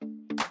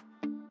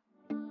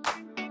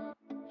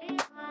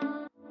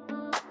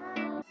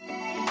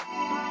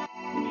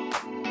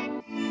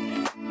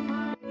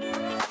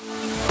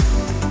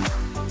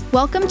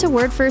Welcome to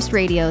Word First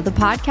Radio, the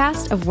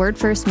podcast of Word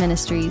First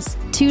Ministries.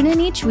 Tune in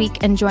each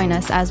week and join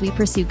us as we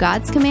pursue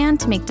God's command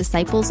to make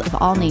disciples of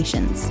all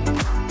nations.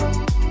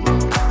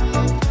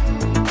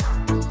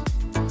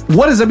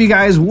 What is up, you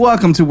guys?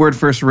 Welcome to Word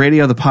First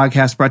Radio, the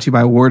podcast brought to you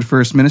by Word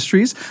First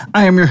Ministries.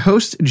 I am your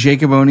host,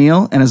 Jacob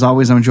O'Neill, and as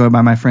always, I'm joined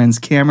by my friends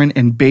Cameron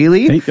and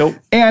Bailey. Hey, yo.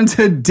 And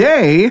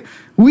today,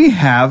 we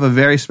have a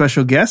very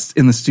special guest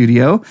in the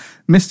studio,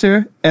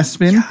 Mr.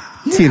 Espen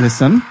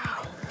Thieleson.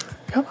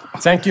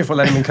 Thank you for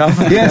letting me come.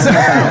 Yes.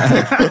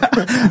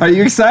 Are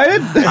you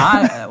excited?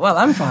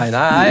 I'm fine.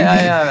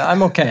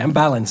 I'm okay. I'm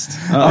balanced.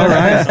 All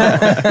right.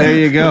 There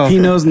you go. He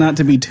knows not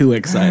to be too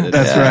excited.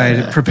 That's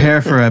right.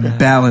 Prepare for a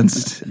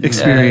balanced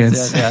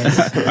experience.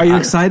 Yes. Are you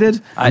excited?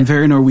 I'm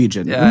very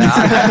Norwegian.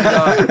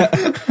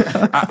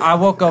 I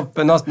woke up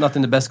not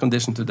in the best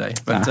condition today,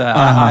 but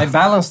I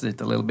balanced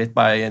it a little bit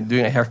by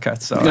doing a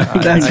haircut. So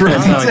That's right.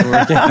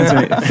 That's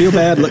right. Feel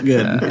bad, look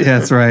good. Yeah,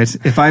 that's right.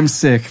 If I'm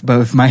sick, but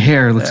if my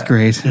hair looks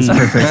great, it's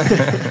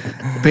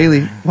perfect.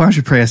 Bailey, why don't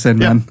you pray us in,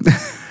 man?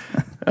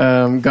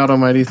 God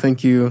Almighty,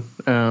 thank you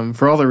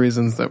for all the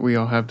reasons that we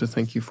all have to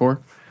thank you for.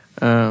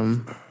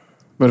 But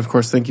of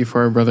course, thank you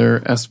for our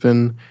brother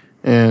Espen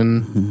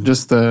and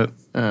just the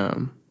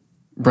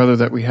brother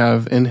that we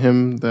have in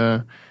him,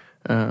 the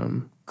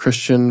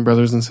Christian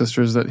brothers and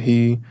sisters that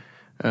he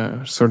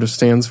sort of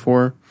stands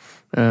for,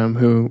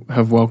 who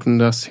have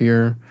welcomed us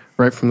here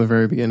right from the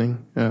very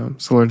beginning.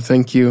 So Lord,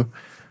 thank you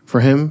for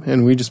him,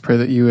 and we just pray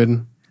that you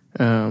would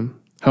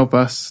help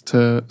us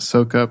to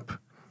soak up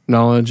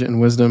knowledge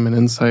and wisdom and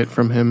insight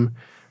from him.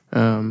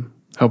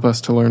 Help us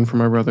to learn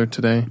from our brother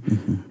today.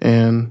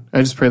 And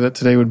I just pray that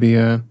today would be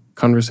a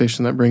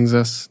conversation that brings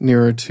us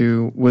nearer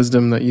to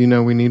wisdom that you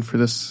know we need for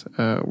this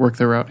work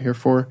that we're out here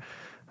for.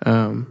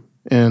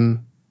 And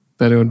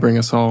that it would bring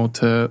us all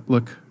to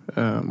look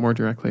more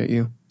directly at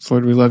you. So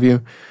Lord, we love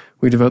you.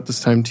 We devote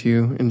this time to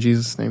you. In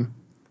Jesus' name,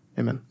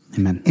 amen.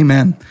 Amen.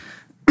 Amen.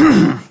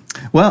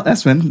 Well,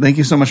 Espen, thank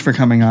you so much for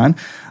coming on.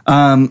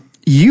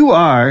 You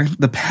are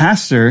the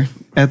pastor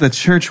at the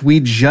church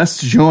we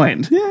just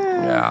joined.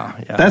 Yeah.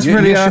 That's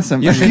pretty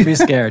awesome. You should be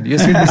scared.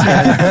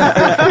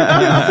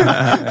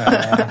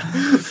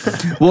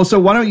 Well, so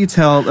why don't you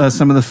tell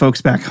some of the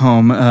folks back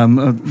home,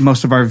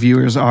 most of our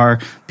viewers are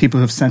people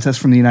who have sent us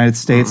from the United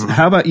States.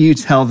 How about you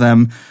tell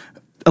them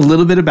a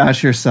little bit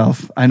about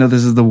yourself? I know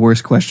this is the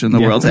worst question in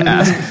the world to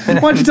ask. Why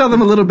don't you tell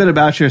them a little bit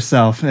about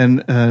yourself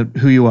and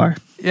who you are?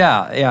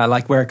 Yeah,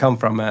 like where I come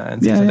from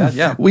and things like that.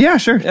 Yeah. Well, yeah,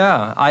 sure.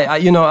 Yeah,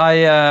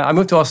 I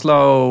moved to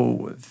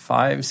Oslo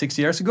 5-6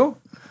 years ago,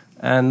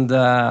 and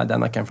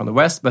then I came from the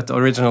west. But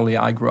originally,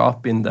 I grew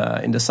up in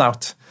the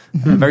south,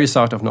 very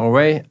south of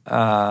Norway.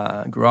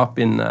 Grew up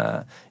in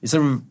it's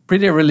a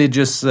pretty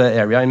religious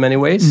area in many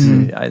ways.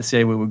 I'd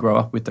say we would grow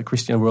up with a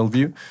Christian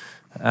worldview,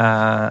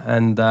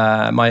 and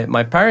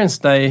my parents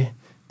they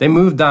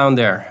moved down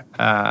there.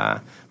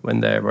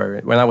 When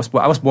I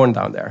was born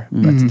down there,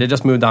 but they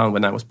just moved down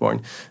when I was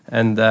born,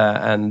 and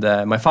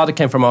my father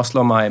came from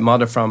Oslo, my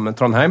mother from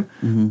Trondheim,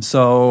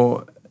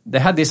 so they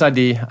had this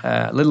idea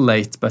a little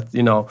late, but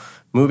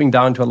moving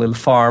down to a little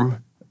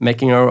farm,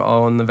 making our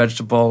own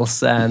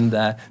vegetables and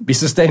be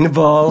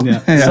sustainable.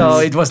 So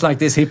it was like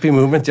this hippie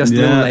movement, just a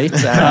little late,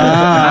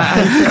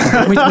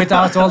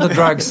 without all the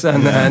drugs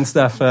and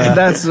stuff.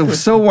 That's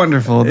so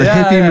wonderful. The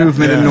hippie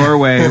movement in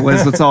Norway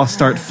was let's all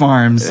start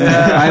farms.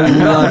 I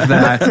love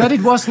that. But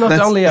it was not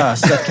only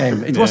us that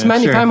came. It was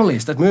many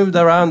families that moved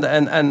around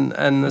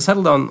and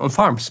settled on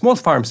farms, small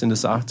farms in the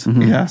south.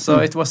 So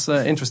it was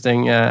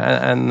interesting,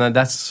 and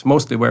that's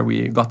mostly where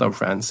we got our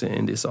friends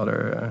in this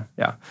other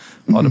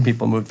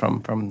people moved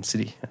from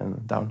city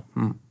and down.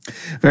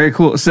 Very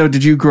cool. So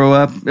did you grow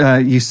up,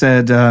 you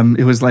said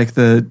it was like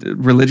the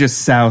religious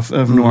south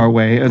of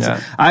Norway.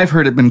 I've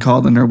heard it been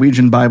called the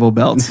Norwegian Bible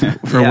Belt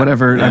for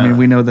whatever. I mean,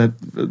 we know that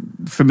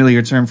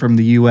familiar term from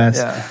the U.S.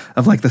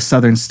 Of like the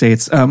southern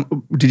states.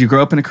 Did you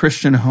grow up in a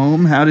Christian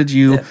home? How did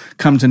you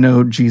come to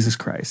know Jesus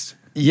Christ?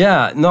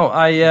 I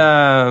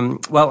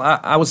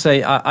would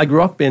say I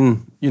grew up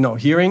in,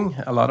 hearing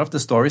a lot of the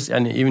stories,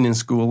 and even in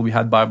school we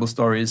had Bible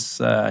stories.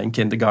 In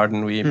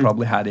kindergarten we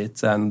probably had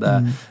it, and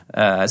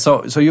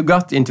so you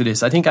got into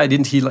this. I think I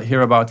didn't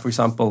hear about, for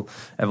example,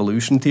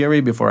 evolution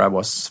theory before I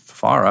was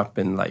far up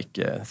in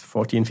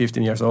 14,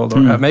 15 years old,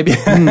 or maybe.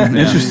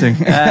 Interesting.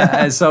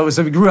 So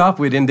we grew up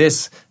within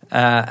this,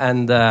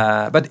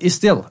 but it's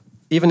still,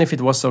 even if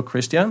it was so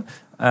Christian,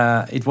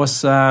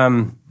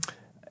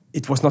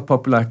 it was not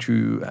popular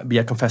to be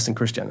a confessing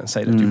Christian and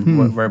say that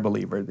you were a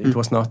believer. It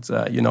was not,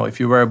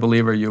 if you were a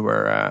believer, you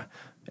were,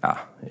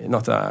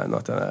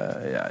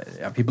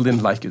 people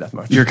didn't like you that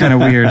much. You're kind of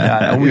weird.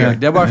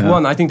 Weird. There was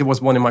one, I think there was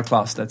one in my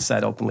class that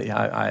said openly,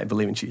 I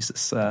believe in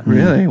Jesus.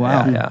 Really?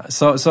 Wow. Yeah.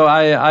 So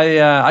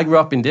I grew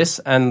up in this,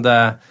 and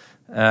and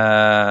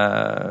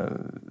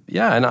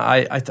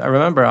I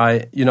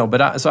remember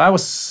so I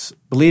was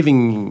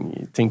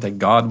think that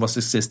God was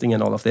existing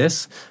in all of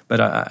this,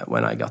 but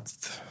when I got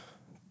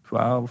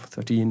 12,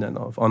 13 and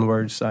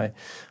onwards, I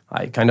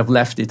kind of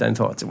left it and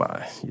thought,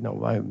 well,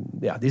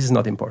 this is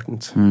not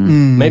important.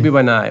 Maybe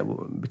when I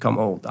become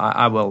old,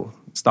 I will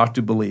start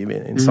to believe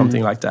in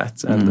something like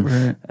that.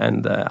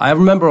 And I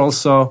remember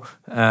also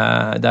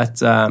that,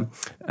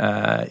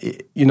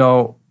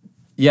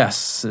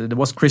 yes, it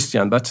was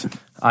Christian, but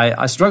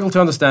I struggled to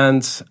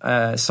understand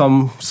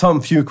some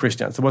few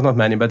Christians. There was not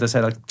many, but they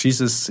said like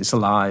Jesus is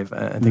alive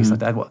and things like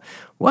that.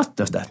 What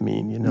does that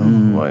mean?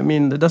 Well, I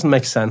mean, it doesn't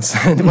make sense.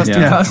 It was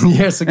 2,000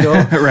 years ago,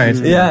 right?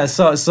 Yeah.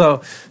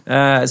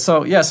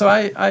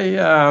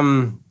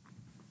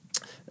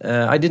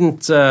 I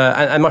didn't,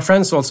 and my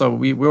friends also,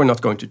 we were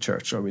not going to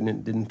church, or we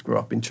didn't grow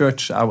up in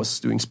church. I was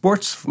doing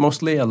sports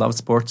mostly. I loved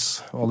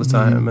sports all the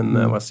time, and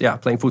I was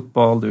playing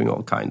football, doing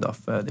all kind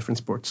of different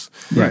sports,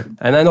 right?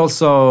 And then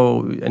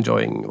also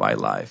enjoying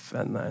wildlife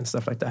and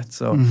stuff like that.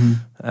 So,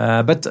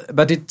 but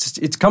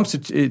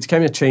it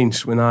came a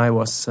change when I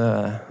was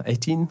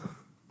 18.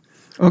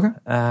 Okay.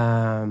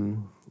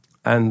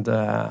 And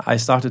I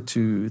started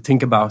to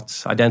think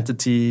about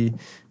identity.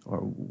 Or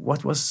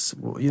what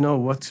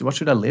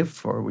should I live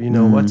for?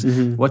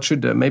 What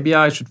should maybe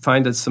I should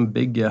find some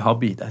big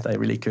hobby that I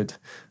really could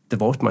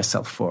devote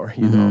myself for.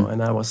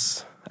 And I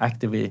was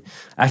actively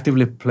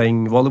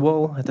playing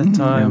volleyball at that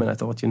time, and I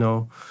thought,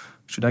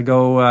 should I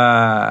go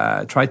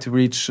try to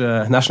reach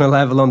national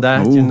level on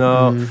that?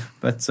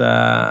 But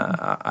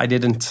I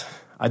didn't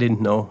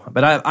know.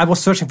 But I was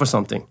searching for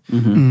something,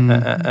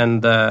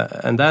 and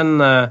then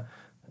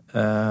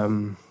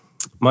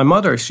my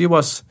mother, she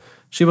was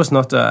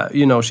not,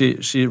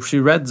 she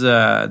read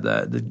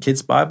the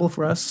kids' Bible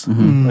for us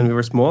when we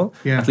were small,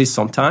 at least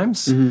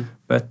sometimes.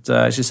 But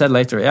she said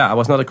later, I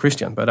was not a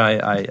Christian, but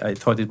I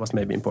thought it was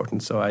maybe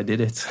important, so I did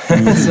it.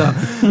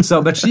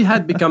 But she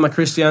had become a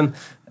Christian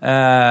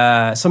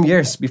some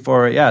years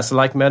before, so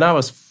like when I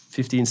was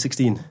 15,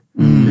 16,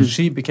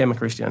 she became a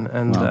Christian.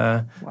 And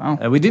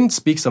we didn't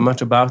speak so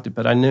much about it,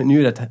 but I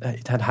knew that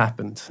it had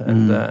happened. So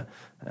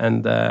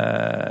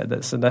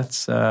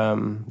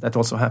that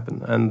also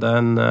happened, and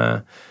then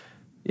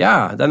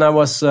then I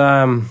was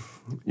about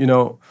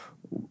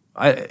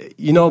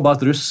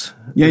Rus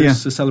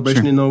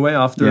celebration in Norway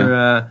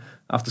after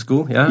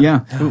school.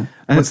 Cool.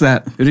 What's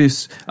that?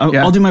 Rus.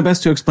 I'll do my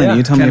best to explain it.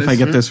 You tell me if I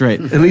get this right.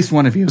 At least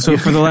one of you. So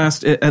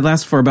it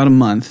lasts for about a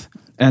month.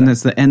 And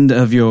it's at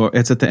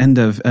the end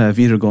of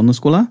videregående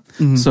skole.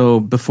 So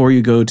before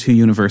you go to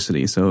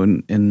university. So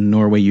in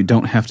Norway, you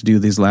don't have to do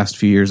these last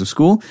few years of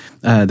school,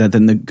 that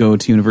then go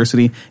to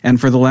university.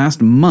 And for the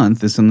last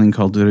month is something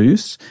called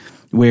Rus,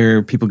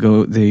 where people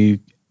they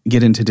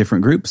get into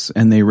different groups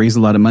and they raise a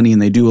lot of money and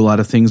they do a lot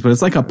of things, but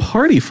it's like a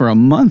party for a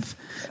month.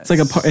 It's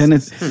like and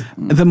it's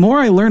the more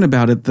I learn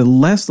about it, the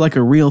less like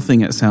a real thing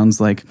it sounds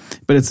like.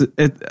 But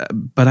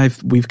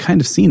we've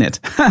kind of seen it.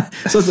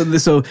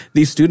 so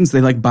these students,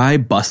 they like buy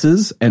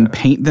buses and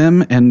paint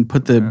them and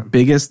put the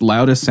biggest,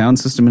 loudest sound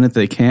system in it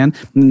they can,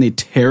 and then they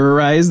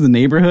terrorize the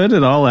neighborhood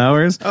at all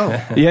hours. Oh,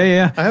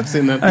 yeah. I have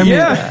seen that.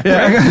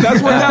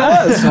 That's what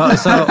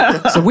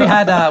that was. So we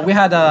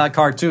had a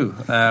car too.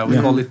 We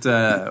call it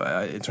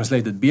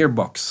translated beer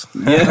box.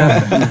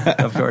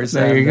 Of course.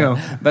 There you go.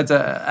 But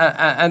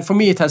and for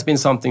me, it has been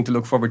something to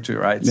look forward to,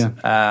 right? Yeah.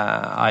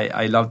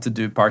 I love to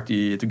do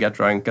party, to get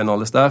drunk and all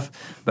the stuff.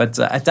 But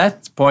at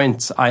that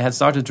point, I had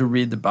started to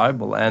read the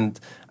Bible, and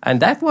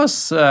that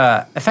was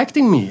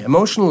affecting me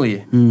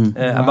emotionally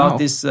about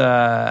this.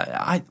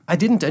 I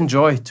didn't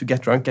enjoy to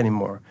get drunk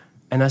anymore,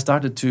 and I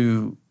started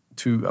to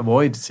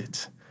avoid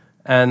it.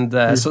 And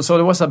so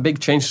there was a big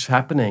change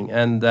happening,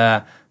 and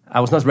I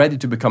was not ready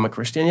to become a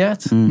Christian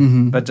yet,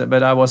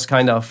 but I was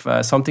kind of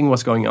something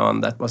was going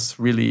on that was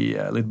really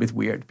a little bit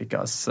weird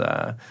because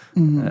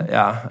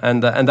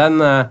and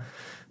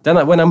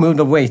then when I moved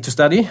away to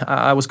study,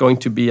 I was going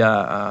to be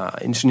a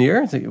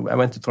engineer. I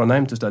went to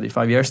Trondheim to study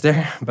 5 years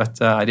there, but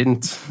it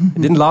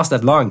didn't last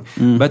that long.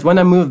 But when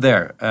I moved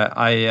there,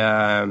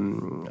 I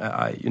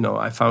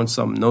found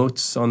some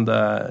notes on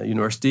the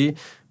university.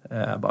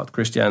 About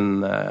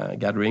Christian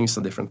gatherings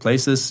in different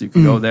places. You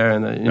can go there,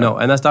 and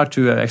and I start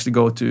to actually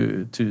go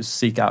to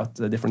seek out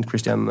the different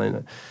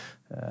Christian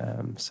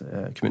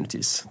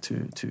communities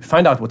to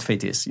find out what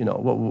faith is.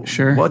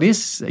 What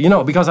is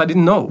because I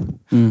didn't know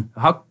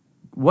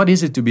what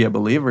is it to be a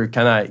believer.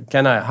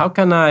 How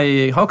can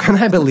I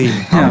believe?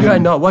 How do I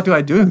know? What do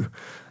I do?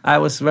 I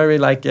was very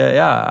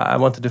I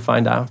wanted to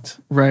find out.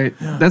 Right.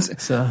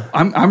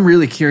 I'm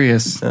really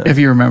curious if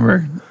you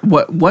remember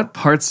what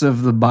parts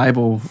of the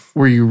Bible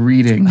were you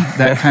reading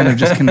that kind of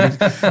just convinced?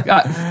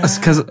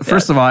 Because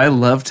first of all, I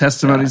love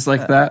testimonies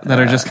like that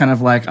are just kind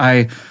of like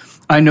I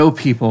know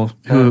people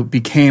who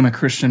became a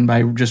Christian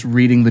by just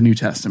reading the New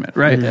Testament,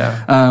 right?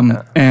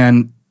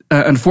 And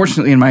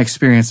unfortunately, in my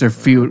experience, they're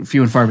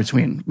few and far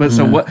between. But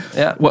so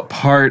what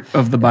part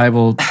of the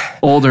Bible,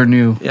 old or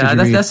new?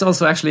 That's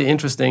also actually an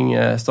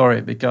interesting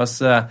story because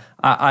so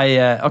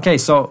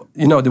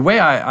the way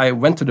I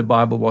went to the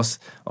Bible was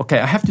I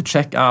have to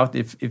check out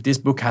if this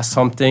book has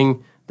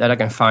something that I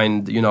can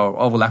find,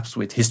 overlaps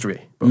with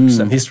history books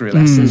and history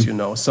lessons,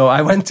 So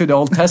I went to the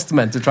Old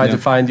Testament to try to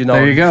find,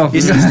 There you go.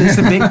 It's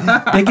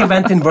a big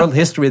event in world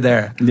history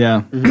there.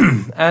 Yeah.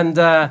 And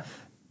I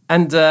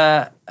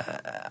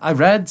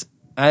read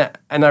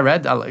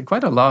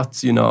quite a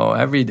lot,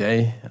 every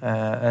day,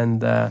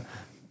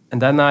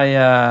 and then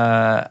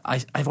I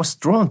was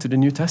drawn to the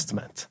New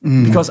Testament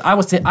because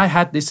I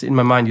had this in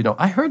my mind.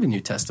 I heard the New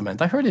Testament.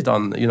 I heard it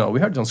on we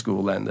heard it on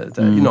school, and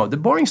the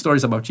boring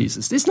stories about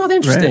Jesus. It's not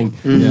interesting,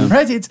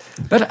 right?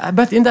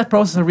 But in that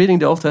process of reading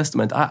the Old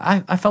Testament,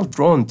 I felt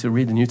drawn to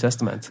read the New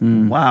Testament.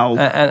 Wow.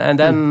 And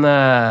then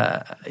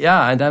I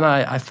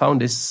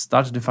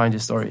started to find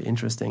this story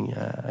interesting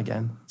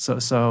again. So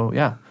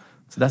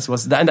that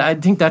was, and I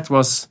think that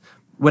was.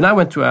 When I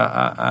went to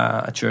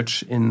a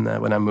church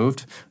when I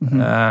moved,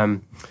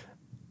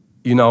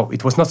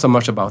 it was not so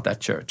much about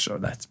that church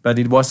but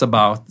it was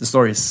about the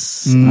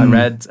stories I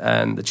read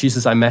and the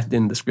Jesus I met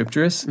in the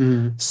scriptures.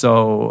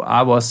 So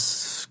I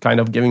was kind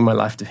of giving my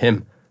life to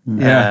him.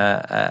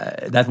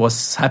 That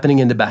was happening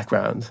in the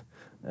background.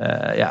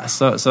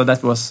 So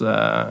that was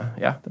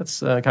that's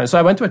kind of. So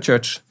I went to a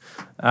church.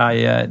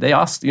 They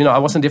asked, I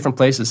was in different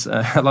places.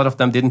 A lot of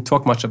them didn't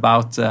talk much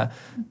about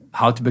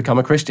how to become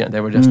a Christian.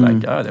 They were just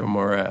they were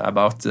more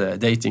about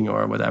dating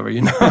or whatever,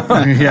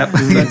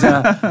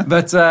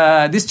 But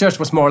this church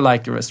was more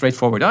like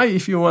straightforward.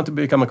 If you want to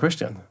become a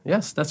Christian,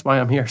 yes, that's why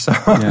I'm here. So,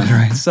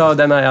 so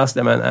then I asked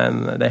them,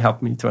 and they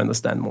helped me to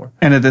understand more.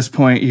 And at this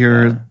point,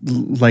 you're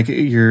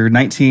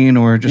 19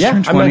 or just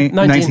turned 20? I'm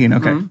 19.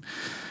 Okay. Mm-hmm.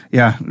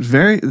 Yeah,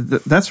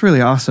 that's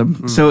really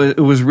awesome. So it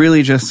was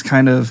really just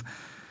kind of.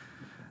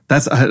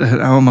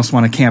 I almost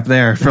want to camp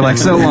there for like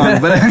so long,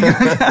 but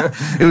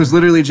it was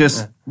literally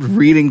just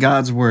reading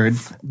God's word,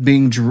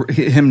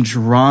 him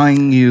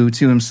drawing you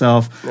to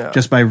himself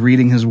just by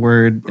reading his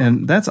word.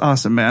 And that's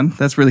awesome, man.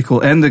 That's really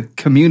cool. And the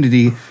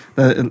community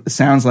that it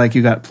sounds like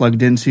you got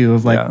plugged into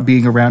of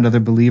being around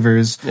other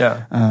believers.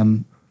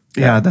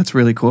 That's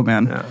really cool,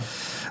 man. Yeah.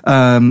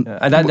 And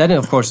then,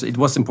 of course, it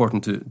was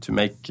important to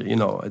make,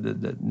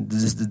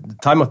 the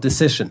time of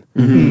decision.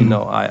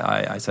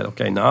 I said,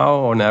 okay, now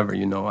or never.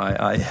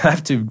 I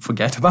have to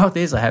forget about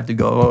this. I have to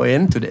go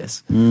into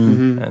this,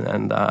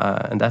 and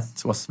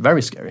that was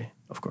very scary.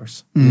 Of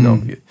course,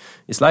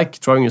 it's like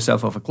throwing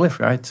yourself off a cliff,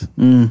 right?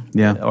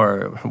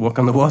 Or walk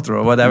on the water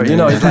or whatever.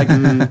 It's like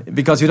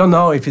because you don't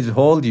know if it will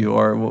hold you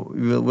or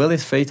will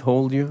his fate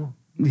hold you.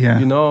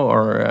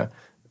 Or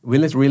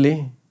will it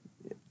really?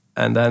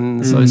 And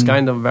then, so it's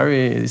kind of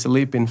it's a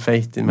leap in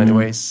faith in many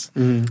ways.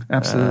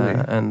 Absolutely.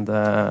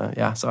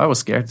 So I was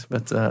scared,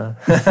 but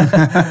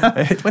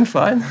it went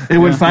fine. It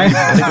went fine?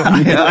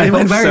 It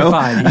went very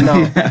fine,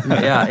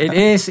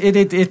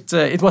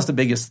 it was the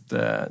biggest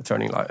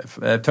turning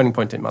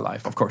point in my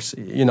life, of course.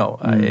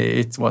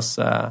 It was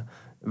a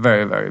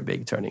very, very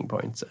big turning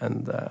point.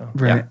 And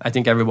I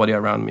think everybody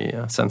around me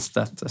sensed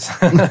that.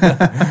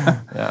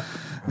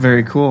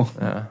 Very cool.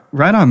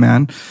 Right on,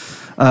 man.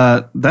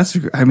 That's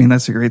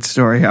a great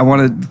story. I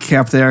want to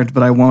camp there,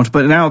 but I won't.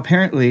 But now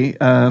apparently,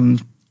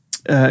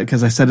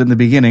 because I said in the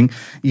beginning,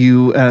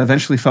 you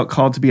eventually felt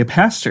called to be a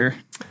pastor,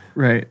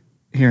 right,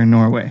 here in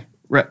Norway.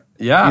 Right.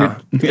 Yeah.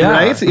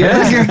 Right?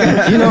 Yeah.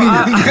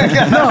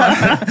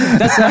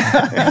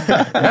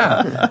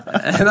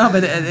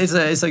 But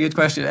it's a good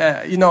question.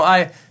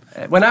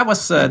 When I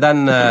was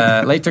then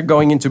later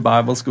going into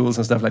Bible schools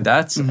and stuff like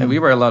that, we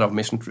were a lot of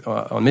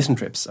on mission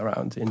trips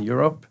around in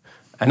Europe.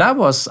 And I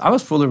was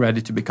fully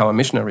ready to become a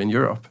missionary in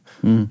Europe.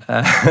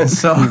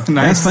 So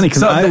that's funny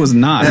because I was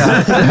not.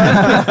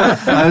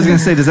 I was going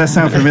to say, does that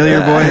sound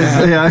familiar, boys?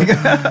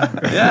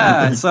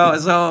 So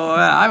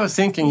I was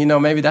thinking,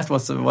 maybe that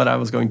was what I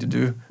was going to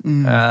do.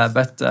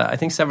 But I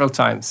think several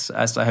times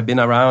as I have been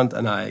around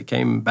and I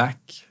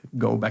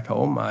go back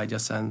home, I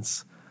just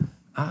sense.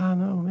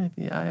 No,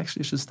 maybe I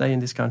actually should stay in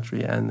this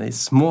country and a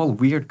small,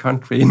 weird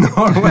country in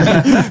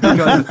Norway.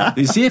 Because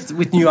you see it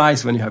with new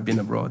eyes when you have been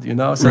abroad,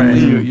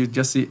 Suddenly you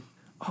just see,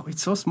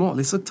 it's so small,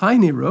 it's so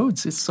tiny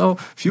roads, it's so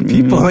few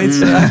people. It's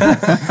so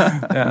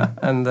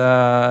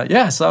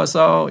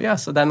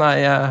then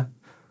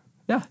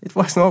it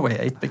was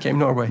Norway. It became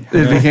Norway.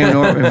 It became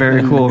Norway.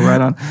 Very cool. Right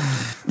on.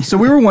 So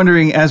we were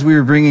wondering, as we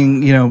were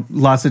bringing,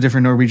 lots of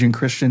different Norwegian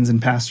Christians and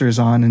pastors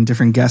on and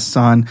different guests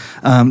on,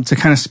 to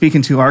kind of speak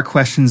into our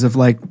questions of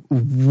like,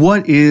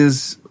 what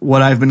is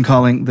what I've been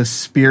calling the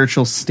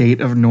spiritual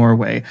state of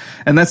Norway?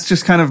 And that's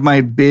just kind of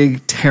my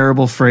big,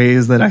 terrible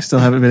phrase that I still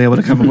haven't been able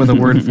to come up with a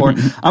word for.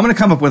 I'm going to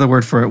come up with a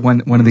word for it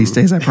one of these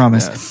days, I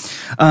promise.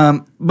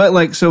 But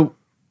like, so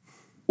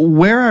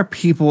where are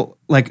people,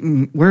 like,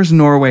 where's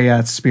Norway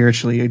at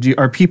spiritually?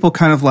 Are people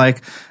kind of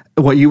like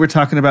what you were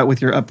talking about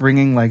with your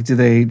upbringing? Like, do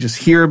they just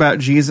hear about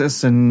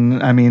Jesus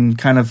and,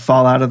 kind of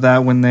fall out of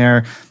that when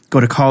they're go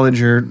to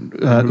college or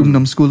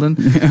ungdomsskolen.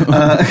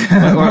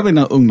 Probably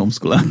not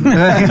ungdomsskolen.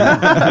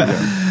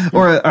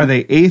 Or are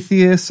they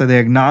atheists? Are they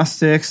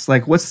agnostics?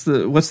 Like, what's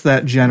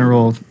that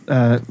general?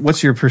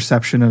 What's your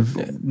perception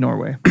of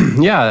Norway?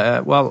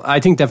 Well, I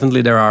think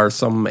definitely there are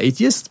some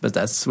atheists, but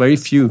that's very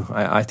few.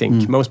 I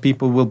think most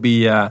people will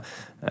be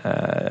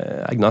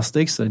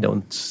agnostics. They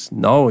don't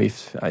know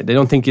they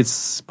don't think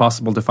it's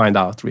possible to find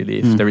out really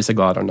if there is a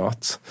God or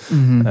not.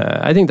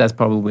 I think that's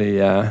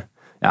probably.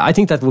 I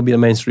think that will be the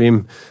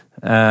mainstream,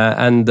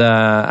 and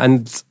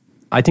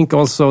I think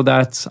also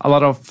that a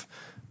lot of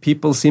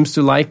people seems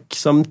to like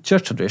some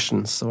church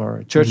traditions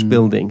or church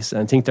buildings,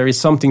 and I think there is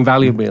something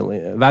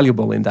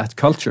valuable in that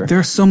culture. There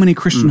are so many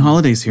Christian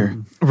holidays here,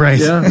 right?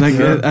 Yeah.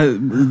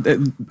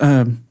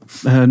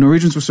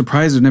 Norwegians were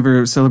surprised we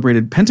never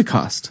celebrated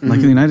Pentecost. Like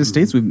in the United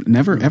States, we've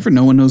never ever.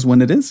 No one knows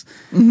when it is,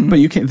 but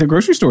you can't. The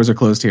grocery stores are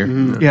closed here.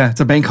 Yeah, it's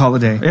a bank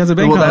holiday. Yeah, it's a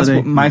bank holiday. That's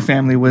what my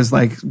family was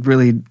like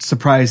really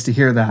surprised to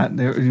hear that.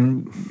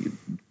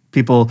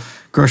 People,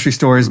 grocery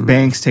stores,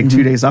 banks take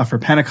 2 days off for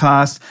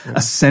Pentecost,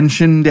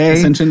 Ascension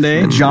Day,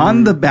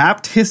 John the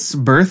Baptist's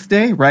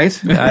birthday,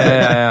 right?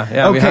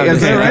 Yeah. Okay,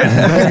 is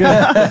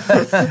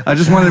that right? I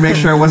just wanted to make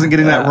sure I wasn't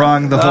getting that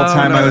wrong the whole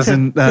time I was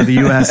in the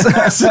U.S.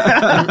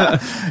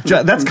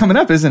 That's coming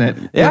up, isn't it?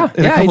 Yeah,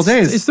 in a couple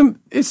days.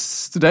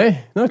 It's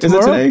today. No, Is it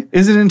tomorrow. today?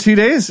 Is it in 2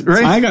 days?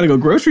 Right? I got to go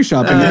grocery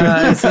shopping.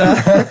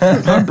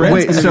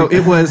 Wait, so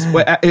it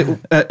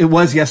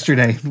was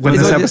yesterday when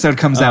this episode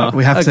comes out.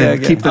 We have to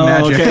keep the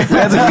magic. Okay.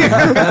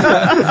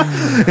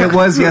 It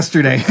was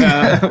yesterday,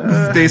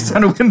 based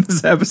on when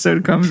this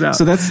episode comes out.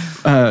 So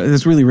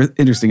that's really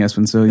interesting,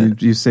 Espen. So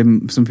you say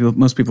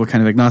most people are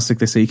kind of agnostic.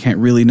 They say you can't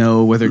really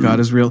know whether God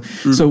is real.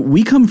 So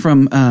we come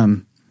from a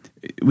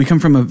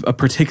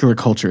particular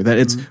culture that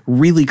it's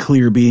really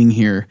clear being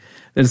here.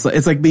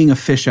 It's like being a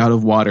fish out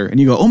of water, and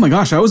you go, oh my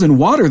gosh, I was in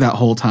water that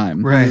whole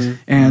time, right?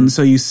 And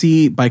so you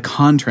see, by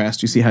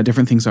contrast, you see how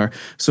different things are.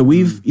 So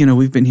we've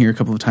been here a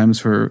couple of times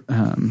for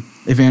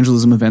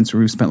evangelism events where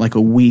we've spent like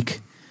a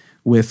week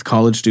with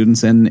college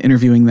students and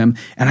interviewing them,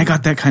 and I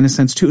got that kind of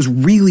sense too. It was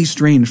really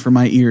strange for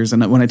my ears,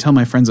 and when I tell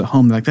my friends at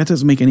home, they're like, that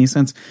doesn't make any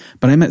sense.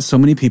 But I met so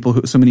many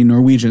people, so many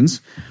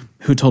Norwegians,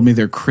 who told me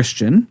they're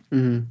Christian,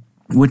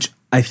 which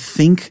I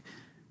think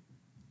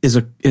is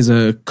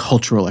a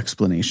cultural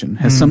explanation,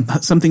 has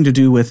something to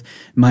do with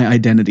my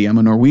identity. I'm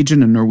a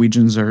Norwegian, and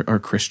Norwegians are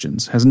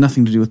Christians. Has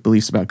nothing to do with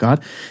beliefs about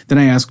God. Then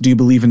I ask, do you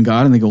believe in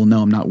God? And they go, well,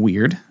 no, I'm not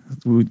weird.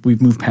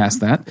 We've moved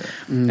past that.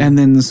 And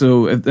then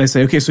so I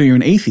say, okay, so you're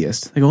an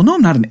atheist. They go, well, no,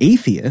 I'm not an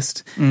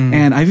atheist.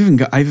 And I've even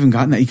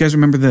gotten that. You guys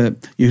remember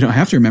you don't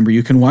have to remember,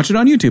 you can watch it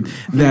on YouTube,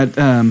 that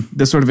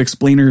the sort of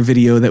explainer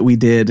video that we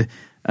did,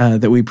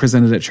 that we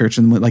presented at church,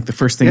 and like the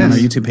first thing on our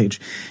YouTube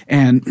page.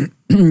 And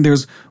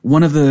there's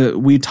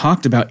we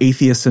talked about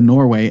atheists in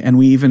Norway, and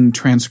we even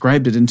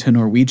transcribed it into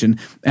Norwegian.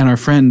 And our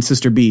friend,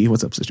 Sister B,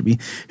 what's up, Sister B,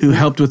 who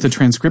helped with the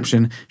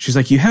transcription, she's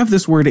like, you have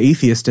this word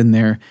atheist in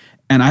there,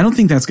 and I don't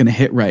think that's going to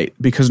hit right,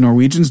 because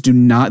Norwegians they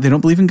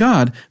don't believe in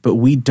God, but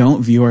we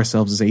don't view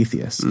ourselves as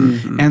atheists.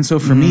 And so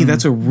for me,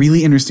 that's a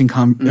really interesting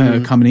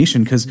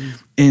combination, because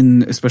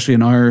especially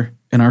in our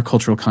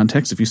cultural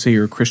context, if you say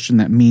you're a Christian,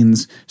 that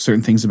means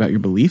certain things about your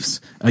beliefs.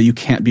 You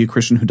can't be a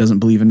Christian who doesn't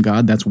believe in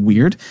God. That's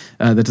weird.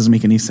 That doesn't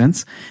make any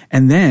sense.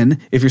 And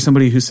then if you're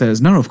somebody who says,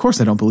 no, of course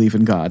I don't believe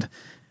in God,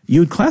 you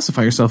would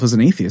classify yourself as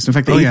an atheist. In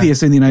fact,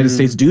 atheists in the United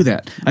States do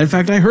that. In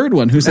fact, I heard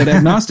one who said,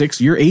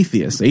 agnostics, you're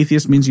atheists.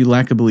 Atheist means you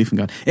lack a belief in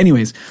God.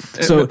 Anyways,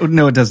 so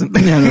no, it doesn't.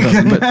 Yeah, no, it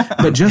doesn't.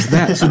 But just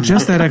that. So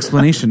just that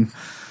explanation.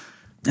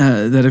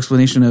 That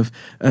explanation of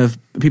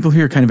people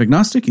who are kind of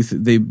agnostic,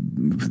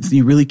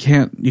 you really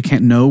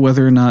can't know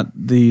whether or not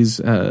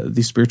these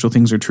spiritual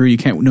things are true. You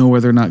can't know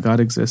whether or not God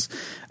exists.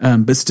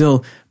 But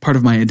still, part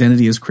of my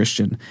identity is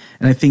Christian,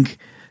 and I think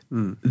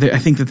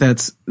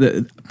that's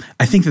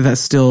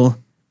still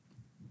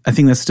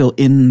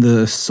in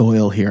the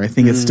soil here. I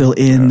think it's still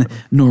in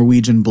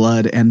Norwegian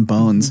blood and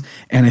bones,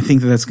 and I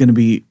think that's going to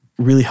be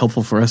really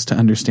helpful for us to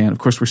understand. Of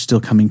course, we're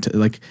still coming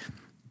to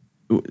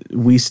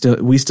we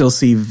still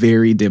see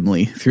very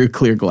dimly through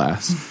clear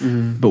glass.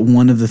 But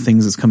one of the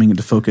things that's coming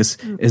into focus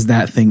is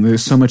that thing.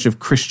 There's so many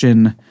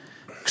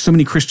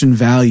Christian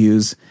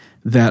values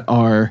that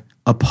are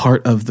a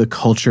part of the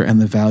culture and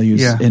the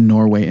values in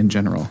Norway in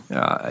general.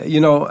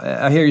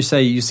 I hear you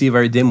say you see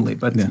very dimly,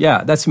 but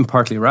that's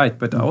partly right.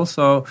 But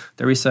also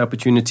there is an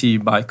opportunity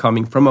by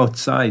coming from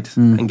outside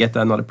and get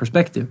another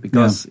perspective,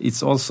 because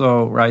it's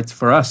also right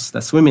for us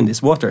that swim in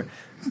this water.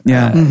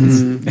 Yeah,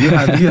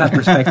 you have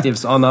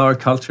perspectives on our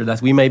culture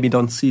that we maybe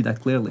don't see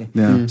that clearly.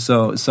 Yeah.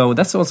 So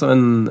that's also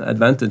an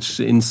advantage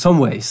in some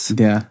ways.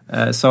 Yeah.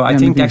 So I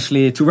think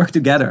actually to work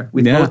together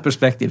with both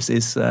perspectives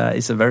is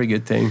a very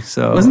good thing.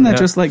 So wasn't that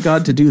just like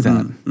God to do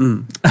that?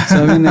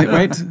 So I mean,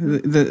 right?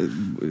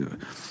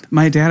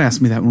 My dad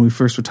asked me that when we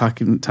first were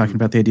talking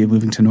about the idea of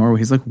moving to Norway.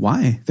 He's like,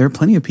 "Why? There are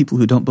plenty of people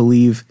who don't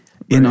believe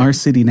in our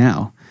city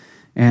now,"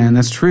 and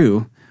that's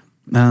true.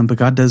 But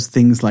God does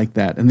things like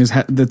that, and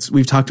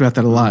we've talked about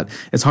that a lot.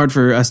 It's hard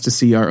for us to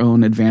see our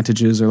own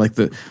advantages or like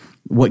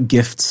what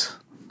gifts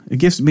a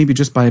gift maybe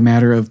just by a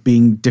matter of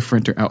being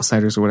different or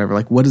outsiders or whatever.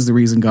 Like, what is the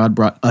reason God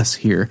brought us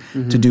here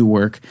to do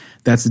work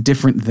that's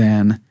different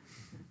than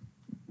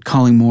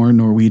calling more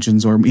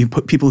Norwegians or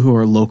people who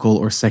are local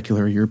or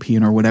secular or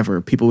European or whatever,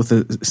 people with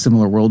a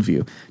similar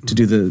worldview to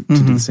do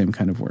the same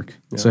kind of work.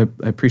 Yeah. So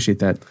I appreciate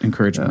that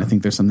encouragement. Yeah. I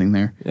think there's something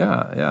there.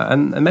 Yeah.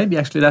 And maybe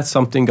actually that's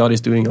something God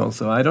is doing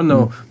also. I don't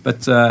know.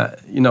 But,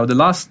 the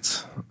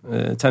last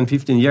 10,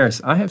 15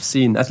 years, I have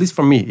seen, at least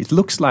for me, it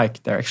looks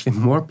like there are actually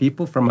more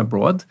people from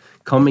abroad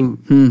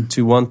coming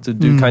to want to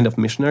do kind of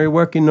missionary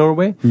work in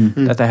Norway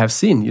that I have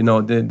seen.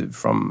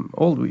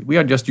 We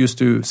are just used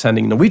to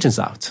sending Norwegians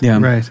out. Yeah,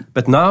 right.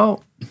 But now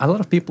a lot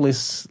of people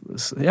it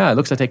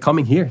looks like they're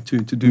coming here to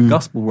do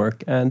gospel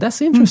work, and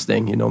that's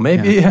interesting.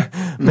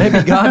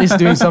 Maybe God is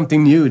doing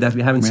something new that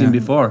we haven't seen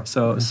before.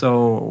 So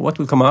what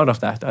will come out of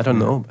that? I don't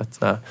know,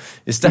 but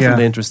it's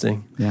definitely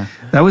interesting. Yeah,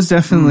 that was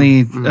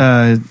definitely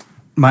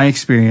my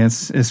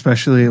experience,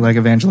 especially like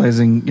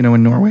evangelizing,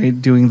 in Norway,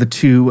 doing the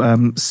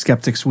 2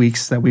 Skeptics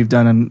Weeks that we've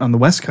done on the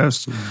West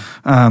Coast.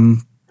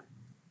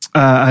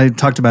 I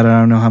talked about it, I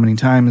don't know how many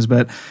times,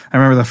 but I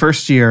remember the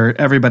first year,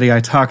 everybody I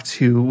talked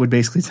to would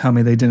basically tell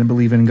me they didn't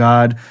believe in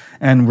God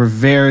and were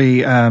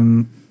very,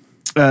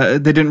 they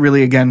didn't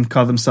really, again,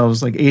 call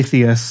themselves like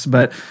atheists,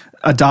 but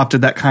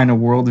adopted that kind of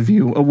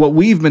worldview. What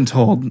we've been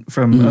told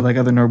from like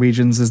other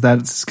Norwegians is that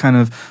it's kind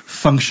of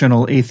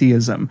functional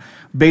atheism.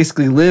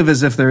 Basically live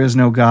as if there is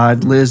no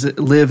God,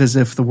 live as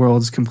if the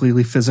world is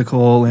completely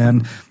physical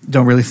and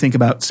don't really think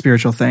about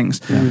spiritual things.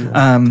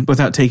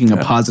 Without taking a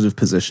positive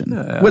position.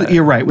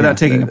 You're right, without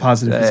taking a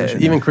positive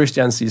position. Even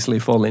Christians easily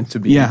fall into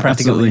being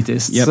practical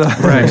atheists. Yep. So.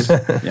 Right.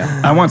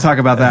 I want to talk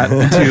about that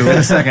too in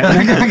a second.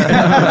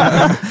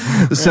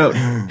 So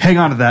hang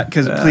on to that,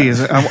 because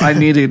please,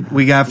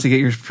 we have to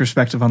get your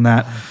perspective on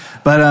that.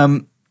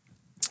 But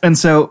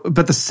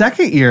but the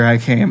second year I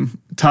came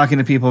talking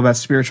to people about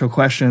spiritual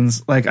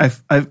questions, like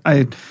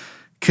I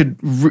could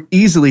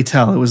easily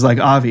tell it was like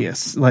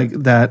obvious, like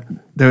that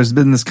there's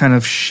been this kind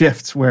of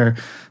shift where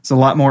it's a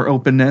lot more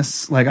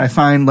openness. Like I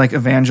find like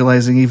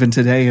evangelizing even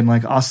today in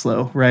like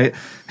Oslo, right,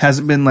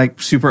 hasn't been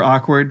like super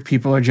awkward.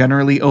 People are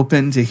generally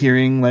open to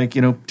hearing like,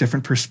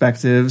 different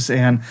perspectives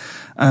and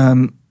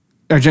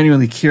are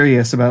genuinely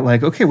curious about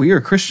like, okay, well, you're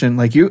a Christian,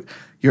 like you're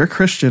a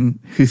Christian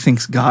who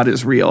thinks God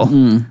is real.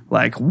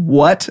 Like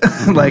what?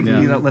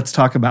 Let's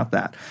talk about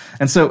that.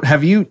 And so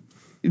have you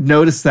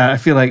noticed that? I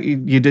feel like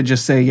you did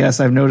just say, yes,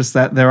 I've noticed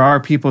that there are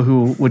people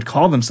who would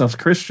call themselves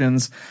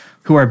Christians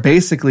who are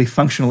basically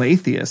functional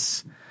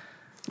atheists.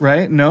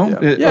 Right? No?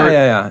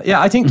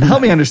 Yeah. I think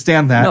help me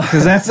understand that,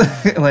 because that's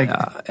like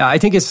I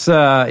think it's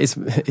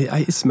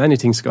many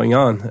things going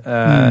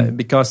on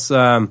because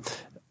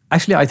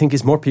actually I think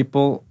it's more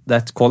people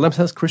that call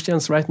themselves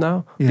Christians right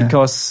now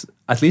because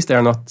at least they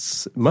are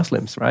not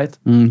Muslims, right?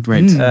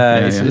 Right.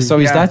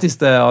 That is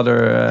the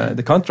other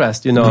the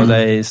contrast.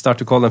 They start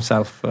to call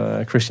themselves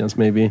Christians,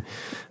 maybe.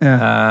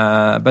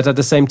 But at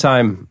the same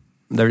time,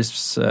 there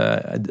is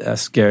a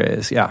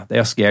scare. They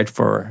are scared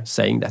for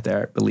saying that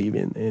they believe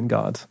in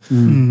God.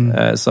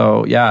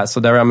 So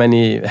there are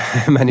many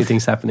many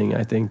things happening,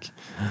 I think.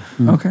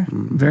 Okay,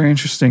 very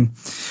interesting.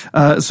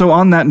 So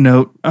on that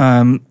note.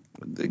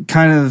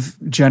 Kind of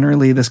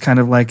generally this kind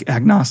of like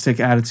agnostic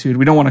attitude.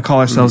 We don't want to call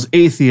ourselves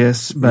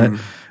atheists, but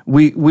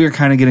we're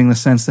kind of getting the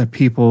sense that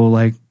people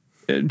like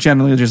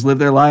generally just live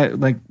their life,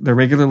 like their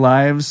regular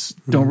lives,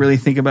 don't really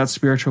think about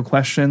spiritual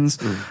questions,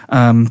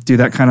 do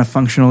that kind of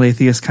functional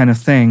atheist kind of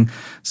thing.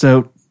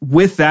 So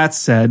with that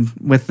said,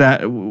 with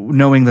that,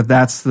 knowing that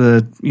that's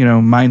the,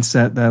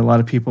 mindset that a lot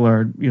of people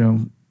are,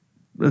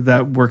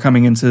 that we're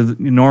coming into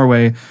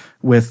Norway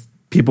with,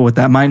 people with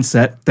that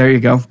mindset. There you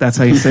go. That's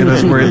how you say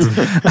those words.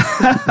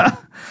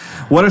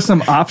 What are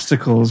some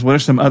obstacles? What are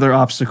some other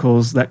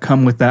obstacles that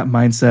come with that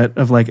mindset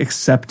of like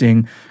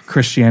accepting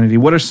Christianity?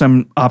 What are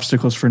some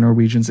obstacles for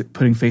Norwegians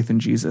putting faith in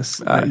Jesus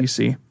that you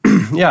see?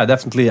 Yeah,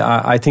 definitely.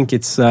 I think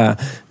it's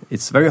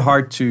very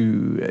hard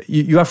to.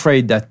 You're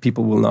afraid that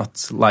people will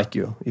not like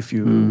you if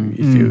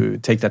you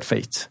take that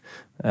faith.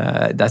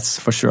 That's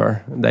for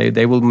sure.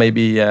 They will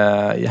maybe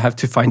you have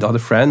to find other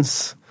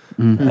friends.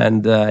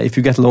 And if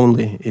you get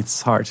lonely,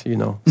 it's hard,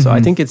 So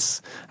I think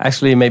it's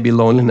actually maybe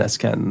loneliness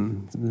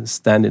can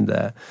stand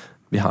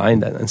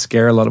behind and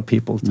scare a lot of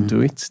people to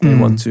do it. They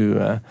want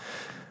to,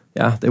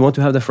 they want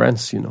to have their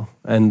friends,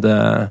 And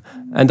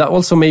that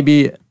also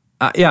maybe,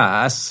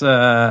 as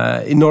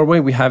in Norway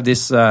we have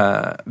this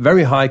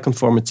very high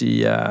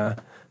conformity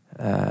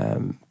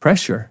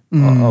pressure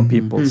on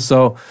people,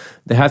 so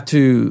they have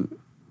to.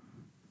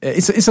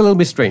 It's a little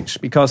bit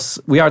strange because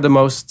we are the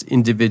most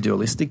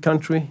individualistic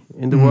country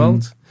in the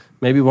world,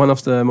 maybe one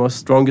of the most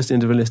strongest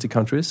individualistic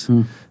countries,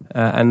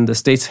 and the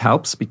state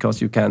helps because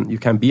you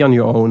can be on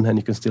your own and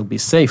you can still be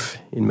safe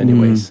in many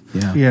ways,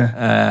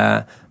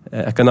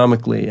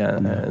 economically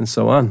and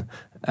so on.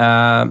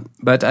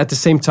 But at the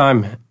same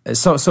time,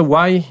 so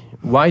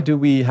why do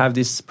we have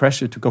this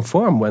pressure to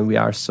conform when we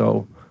are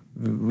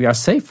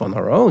safe on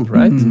our own,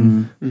 right?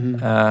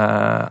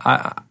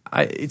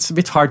 it's a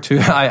bit hard to.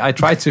 I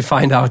try to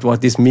find out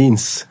what this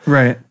means,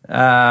 right?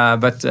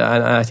 But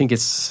I think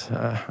it's.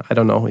 I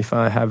don't know if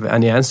I have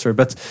any answer,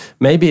 but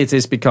maybe it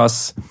is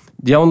because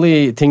the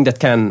only thing that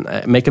can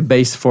make a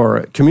base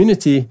for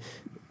community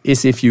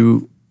is if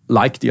you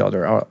like the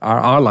other, or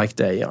are like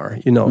they are.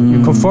 You know,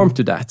 you conform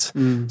to that.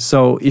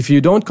 So if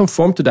you don't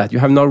conform to that, you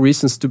have no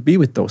reasons to be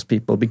with those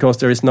people because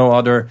there is no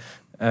other.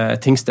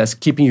 Things that's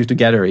keeping you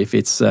together. If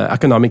it's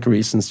economic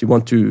reasons, you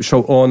want to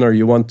show honor,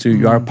 you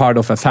are part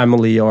of a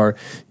family, or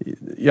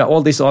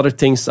all these other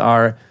things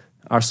are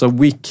so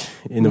weak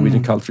in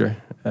Norwegian culture.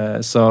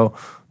 So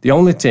the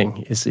only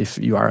thing is if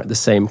you are the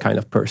same kind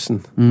of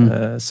person.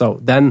 So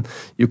then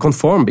you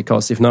conform,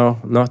 because if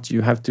not,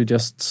 you have to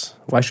just.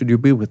 Why should you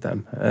be with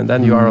them? And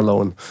then you are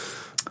alone.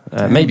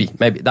 Maybe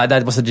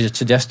that was a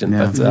suggestion,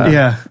 but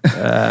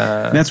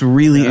that's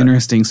really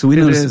interesting. So we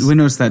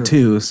noticed that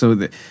too. So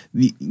that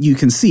you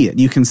can see it.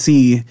 You can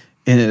see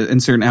in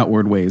certain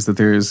outward ways that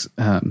there's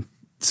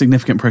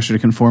significant pressure to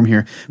conform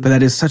here. But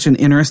that is such an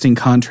interesting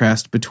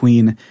contrast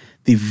between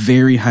the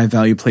very high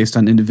value placed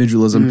on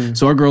individualism.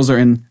 So our girls are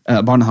in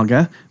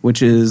barnehage,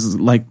 which is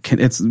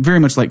it's very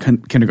much like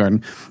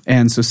kindergarten.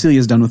 And so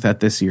Celia's done with that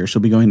this year. She'll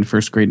be going to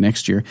first grade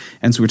next year.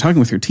 And so we're talking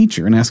with her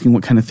teacher and asking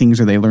what kind of things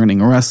are they learning.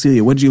 Or ask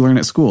Celia, what did you learn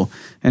at school?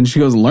 And she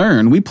goes,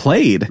 learn. We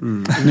played.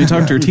 And we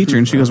talked to her teacher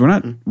and she goes,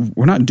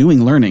 we're not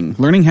doing learning.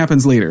 Learning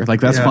happens later. Like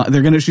that's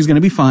fine. She's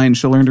gonna be fine.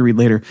 She'll learn to read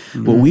later.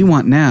 What we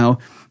want now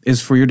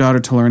is for your daughter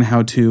to learn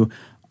how to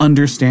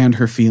understand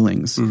her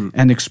feelings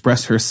and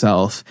express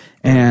herself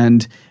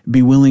and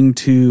be willing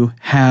to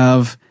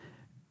have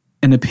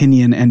an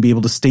opinion and be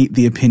able to state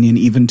the opinion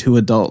even to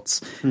adults,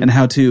 and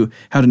how to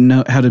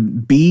know how to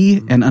be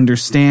and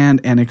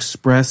understand and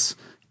express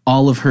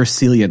all of her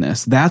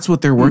Celia-ness. That's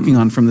what they're working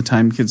on from the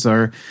time kids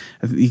are.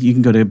 You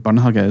can go to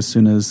barnehage as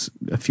soon as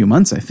a few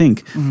months, I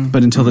think,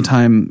 but until the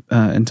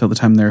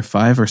time they're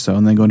 5 or so,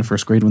 and then go into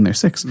first grade when they're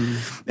 6.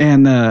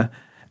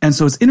 And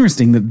so it's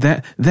interesting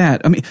that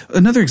I mean,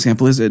 another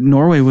example is that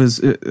Norway was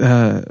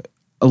a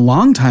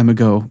long time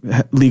ago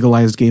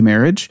legalized gay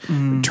marriage.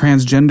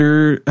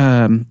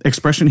 Transgender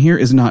expression here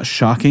is not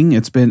shocking.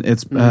 It's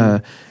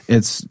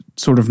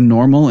sort of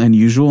normal and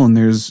usual, and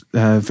there's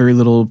very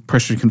little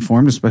pressure to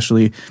conform,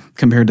 especially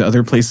compared to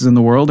other places in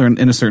the world, or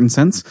in a certain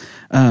sense.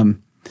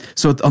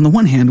 So on the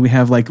one hand, we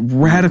have like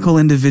radical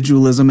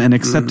individualism and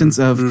acceptance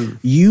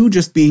of you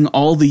just being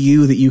all the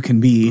you that you can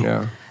be.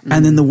 Yeah.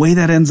 And then the way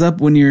that ends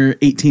up when you're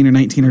 18 or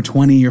 19 or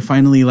 20, you're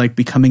finally like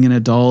becoming an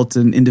adult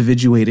and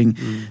individuating.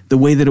 The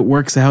way that it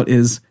works out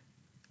is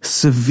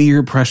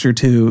severe pressure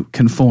to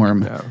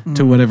conform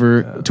to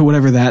whatever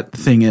that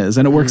thing is.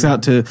 And it works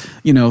out to,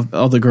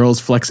 all the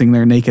girls flexing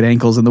their naked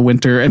ankles in the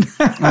winter. And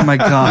oh my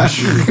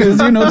gosh. Did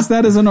you notice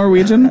that as a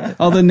Norwegian?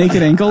 All the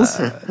naked ankles?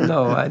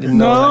 No, I didn't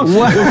know.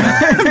 What?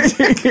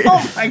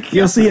 Oh my God.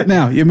 You'll see it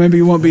now. You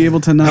won't be able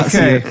to not see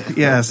it.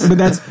 Yes.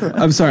 But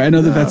I'm sorry. I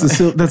know that's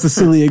a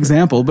silly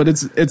example, but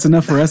it's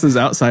enough for us as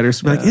outsiders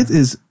to be like,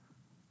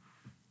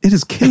 it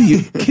is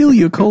kill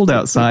you cold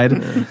outside,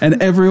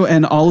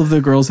 and all of the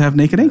girls have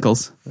naked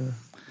ankles.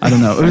 I don't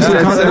know.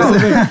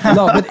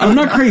 No, but I'm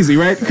not crazy,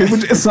 right?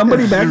 Could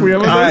somebody back me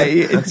up?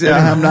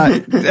 I'm not.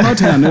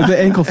 Motown, the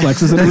ankle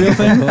flex, is it a real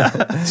thing?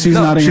 She's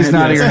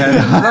nodding her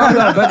head.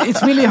 No, but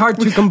it's really hard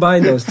to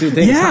combine those two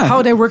things. Yeah.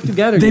 How they work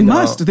together. They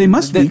must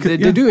be.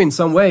 They do in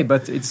some way,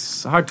 but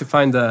it's hard to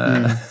find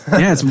the.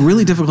 Yeah, it's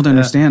really difficult to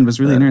understand, but it's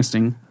really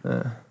interesting.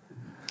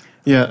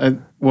 Yeah,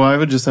 I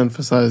would just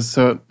emphasize.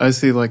 So I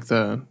see like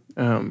the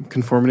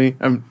conformity.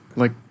 I'm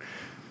like,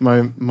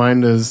 my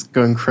mind is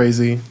going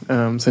crazy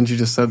since you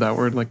just said that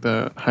word, like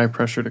the high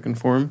pressure to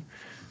conform.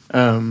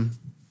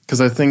 Because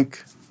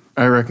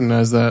I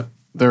recognize that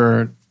there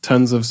are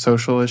tons of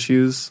social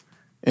issues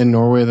in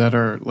Norway that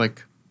are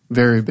like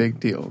very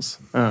big deals.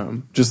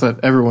 Just that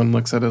everyone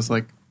looks at as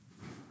like,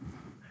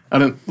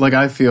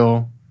 I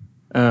feel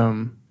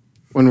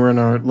when we're in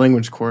our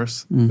language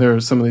course, there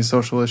are some of these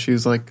social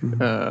issues like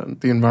the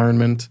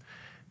environment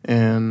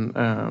and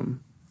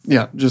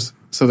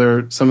so there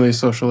are some of these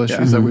social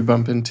issues that we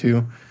bump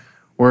into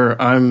where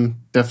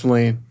I'm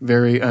definitely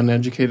very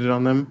uneducated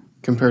on them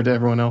compared to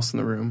everyone else in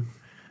the room,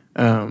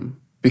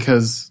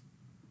 because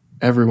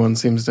everyone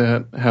seems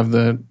to have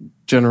the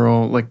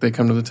general, like they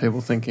come to the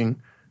table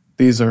thinking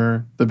these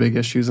are the big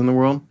issues in the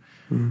world.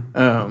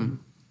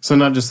 So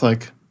not just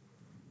like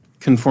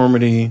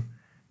conformity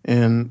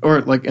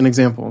or like an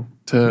example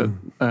to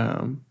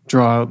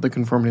draw out the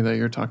conformity that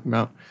you're talking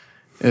about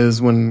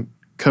is when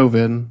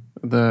COVID,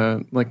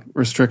 the like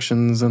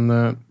restrictions and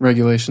the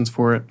regulations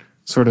for it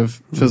sort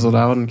of fizzled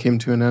out and came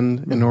to an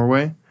end in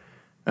Norway.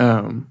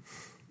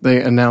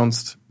 They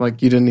announced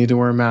like you didn't need to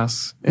wear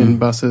masks in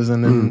buses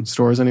and in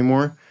stores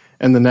anymore.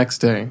 And the next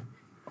day,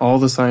 all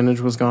the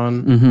signage was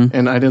gone,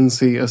 and I didn't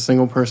see a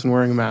single person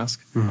wearing a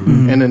mask.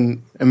 And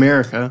in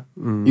America,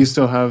 you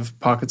still have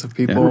pockets of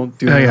people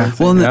doing that.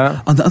 Well,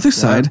 on the other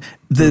side,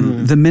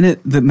 the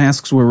minute that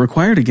masks were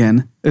required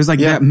again, it was like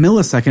that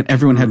millisecond,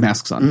 everyone had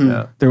masks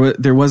on.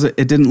 There was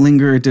it didn't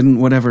linger, it didn't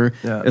whatever.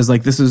 It was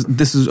like, this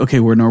is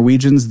okay, we're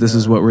Norwegians, this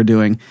is what we're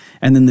doing.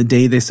 And then the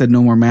day they said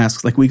no more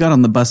masks, like we got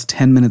on the bus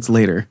 10 minutes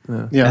later,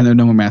 and there are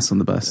no more masks on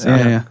the bus.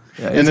 And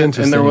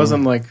there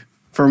wasn't like,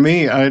 for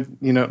me,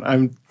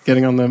 I'm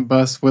getting on the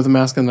bus with a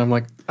mask and I'm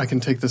like, I can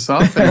take this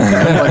off. And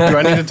I'm like, do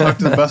I need to talk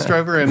to the bus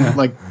driver? And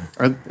like,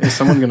 is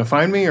someone going to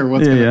find me or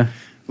what's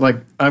like,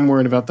 I'm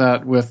worried about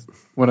that with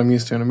what I'm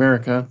used to in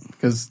America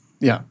because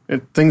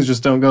things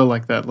just don't go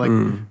like that. Like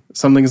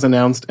something is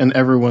announced and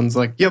everyone's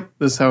like, yep,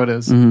 this is how it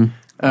is.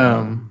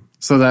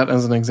 So that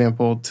as an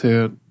example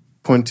to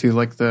point to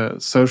like the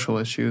social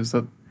issues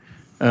that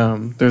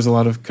there's a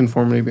lot of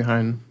conformity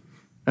behind.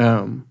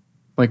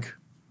 Like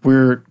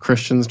we're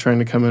Christians trying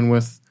to come in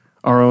with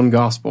our own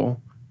gospel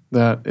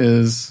that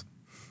is,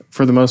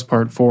 for the most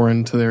part,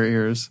 foreign to their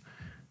ears.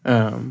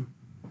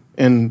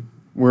 And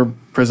we're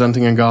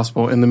presenting a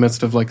gospel in the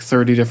midst of like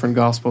 30 different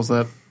gospels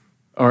that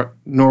are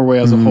Norway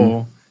as a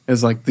whole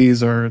is like,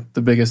 these are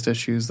the biggest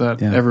issues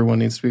that everyone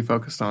needs to be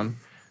focused on.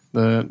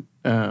 The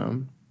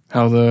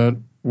how the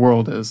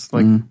world is,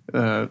 like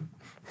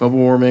global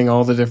warming,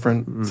 all the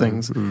different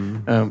things.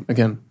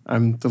 Again,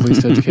 I'm the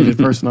least educated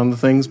person on the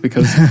things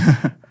because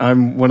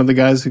I'm one of the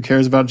guys who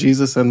cares about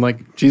Jesus and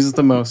like Jesus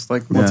the most.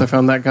 Like once I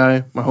found that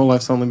guy, my whole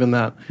life's only been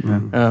that.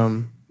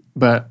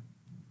 But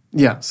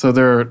so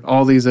there are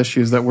all these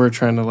issues that we're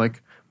trying to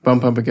like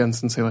bump up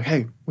against and say like,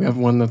 hey, we have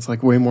one that's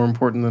like way more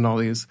important than all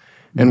these.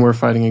 And we're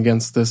fighting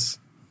against this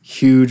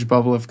huge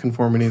bubble of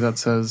conformity that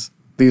says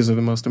these are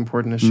the most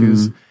important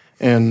issues.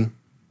 And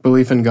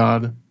belief in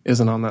God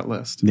isn't on that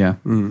list. Yeah,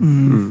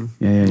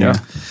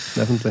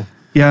 definitely.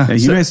 Yeah,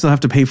 you guys still have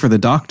to pay for the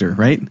doctor,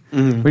 right?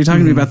 What are you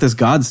talking to me about this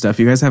God stuff?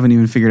 You guys haven't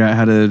even figured out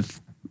how to...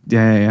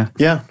 Yeah.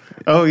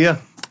 Oh, yeah.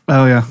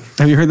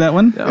 Have you heard that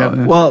one?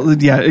 Well,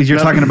 you're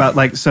talking about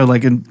like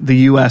in the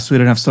U.S. we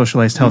don't have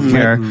socialized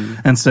healthcare,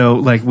 and so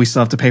like we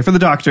still have to pay for the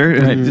doctor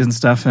and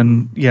stuff,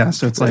 and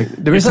so it's like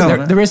there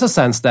is a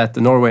sense that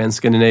Norway and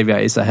Scandinavia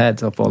is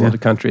ahead of all other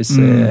countries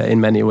in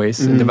many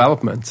ways in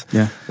development.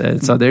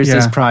 So there's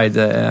this pride,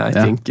 I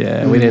think,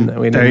 within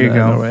there you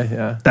go.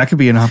 Norway. That could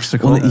be an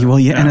obstacle.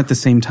 And at the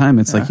same time,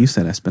 it's like you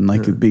said, Espen,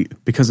 like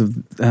because of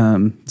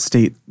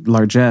state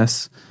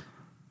largesse,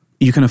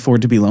 you can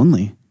afford to be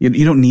lonely.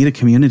 You don't need a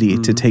community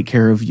to take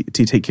care of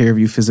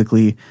you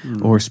physically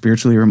or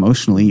spiritually or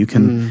emotionally. You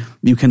can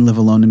live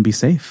alone and be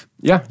safe.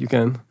 Yeah, you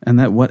can. And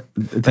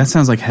that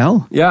sounds like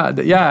hell.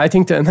 Yeah. I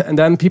think and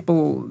then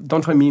people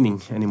don't find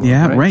meaning anymore.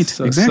 Yeah, right.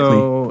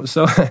 Exactly.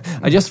 So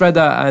I just read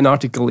an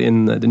article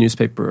in the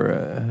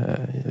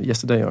newspaper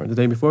yesterday or the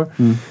day before.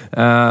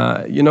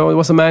 It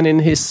was a man in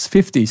his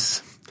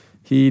 50s.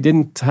 He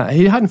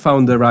hadn't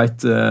found the right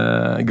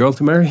girl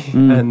to marry,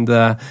 and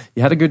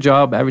he had a good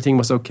job. Everything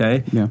was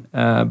okay.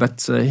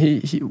 But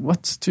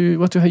what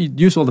to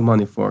use all the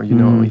money for?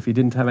 If he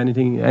didn't have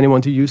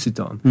anyone to use it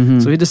on.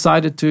 So he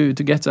decided to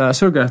get a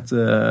surrogate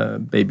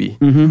baby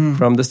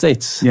from the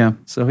States.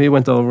 So he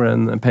went over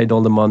and paid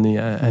all the money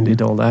and did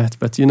all that.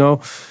 But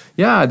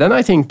then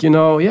I think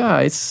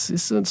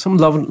it's some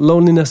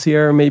loneliness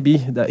here, maybe.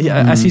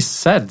 As he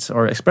said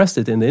or expressed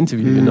it in the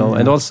interview,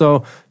 and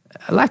also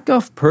a lack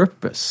of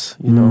purpose.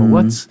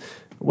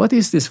 What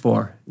is this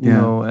for?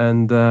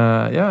 And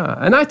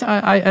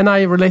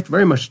I relate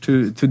very much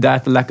to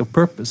that lack of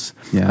purpose.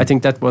 I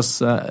think that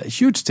was a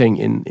huge thing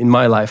in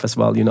my life as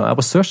well. I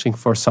was searching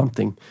for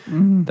something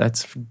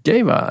that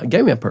gave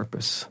me a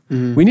purpose.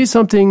 We need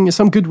some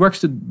good works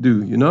to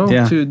do.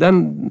 To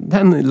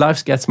then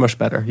life gets much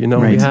better.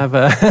 We have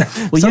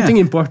something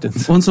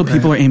important. Well, and so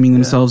people are aiming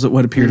themselves at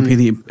what appear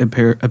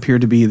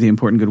to be the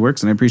important good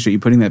works, and I appreciate you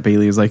putting that,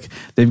 Bailey. Is like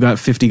they've got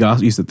 50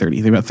 gospels. You said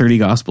 30. They've got 30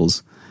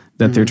 gospels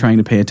that they're trying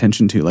to pay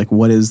attention to. Like,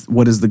 what is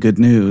the good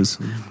news?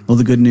 Well,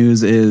 the good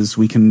news is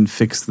we can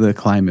fix the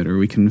climate, or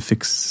we can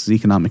fix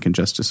economic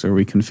injustice, or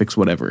we can fix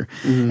whatever.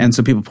 And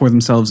so people pour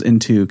themselves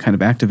into kind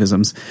of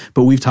activisms.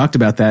 But we've talked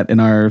about that in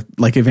our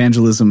like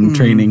evangelism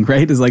training,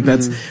 right? Is like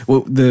that's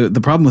what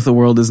the problem with the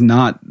world is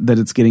not that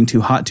it's getting too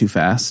hot too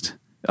fast.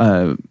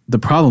 The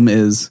problem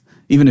is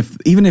even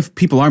if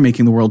people are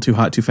making the world too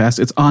hot too fast,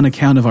 it's on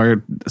account of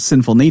our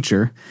sinful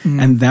nature,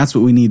 and that's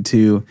what we need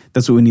to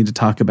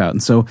talk about.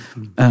 And so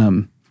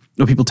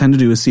what people tend to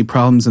do is see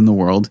problems in the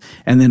world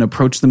and then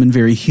approach them in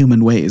very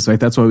human ways, right?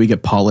 That's why we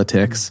get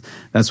politics.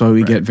 That's why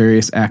we get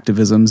various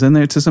activisms,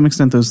 and to some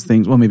extent those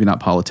things, well, maybe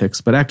not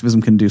politics, but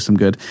activism can do some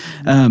good.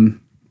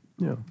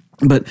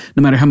 But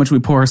no matter how much we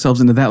pour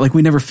ourselves into that, like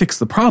we never fix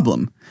the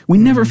problem. We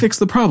never fix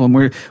the problem.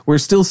 We're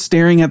still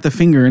staring at the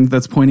finger and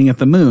that's pointing at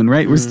the moon,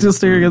 right? We're still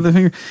staring at the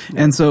finger.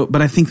 And so,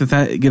 but I think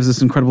that gives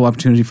us incredible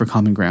opportunity for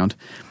common ground.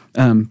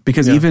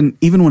 Because even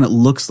when it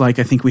looks like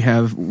I think we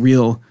have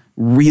real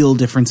real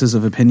differences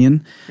of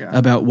opinion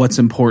about what's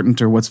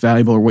important or what's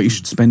valuable or what you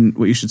should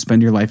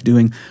spend your life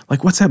doing.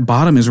 Like what's at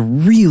bottom is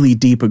really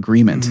deep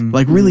agreement,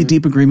 really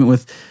deep agreement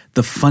with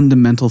the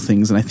fundamental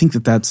things. And I think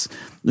that's,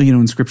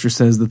 when Scripture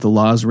says that the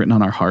law is written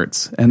on our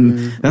hearts,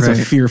 and that's a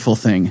fearful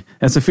thing.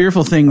 That's a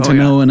fearful thing to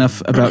know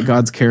enough about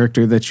God's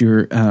character that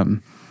you're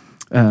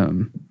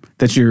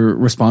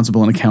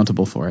responsible and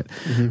accountable for it.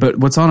 But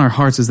what's on our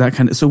hearts is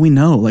that so we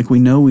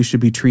know we should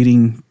be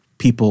treating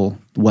people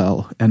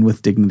well and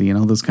with dignity and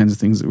all those kinds of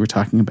things that we're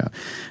talking about.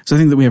 So I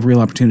think that we have real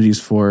opportunities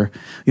for,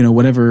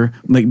 whatever,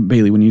 like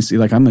Bailey, when you see,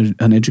 like, I'm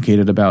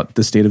uneducated about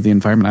the state of the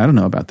environment. I don't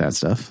know about that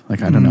stuff.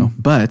 Like, I don't know.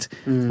 But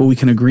what we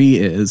can agree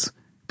is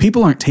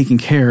people aren't taking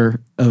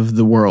care of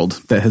the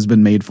world that has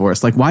been made for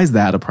us. Like, why is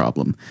that a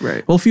problem?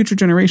 Right. Well, future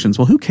generations,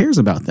 who cares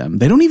about them?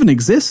 They don't even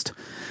exist.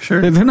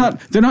 Sure. They're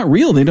not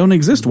real. They don't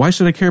exist. Why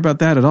should I care about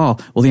that at all?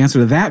 Well, the answer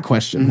to that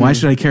question, why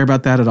should I care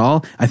about that at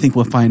all? I think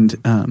we'll find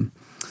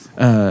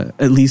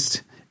at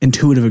least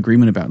intuitive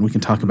agreement about, and we can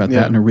talk about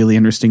that in a really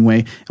interesting way.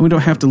 And we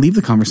don't have to leave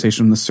the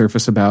conversation on the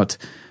surface about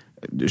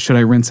should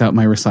I rinse out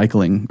my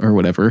recycling or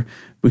whatever.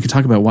 We can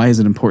talk about why is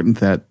it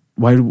important that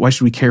why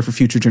should we care for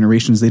future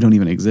generations? They don't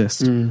even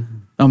exist.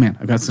 Oh man,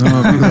 I've got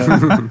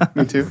some.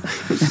 Me too.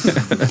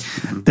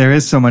 There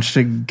is so much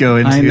to go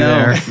into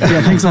there.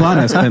 Yeah, thanks a lot,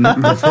 Espen.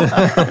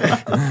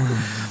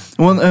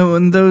 Well,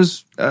 and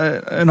those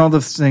and all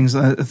the things,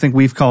 I think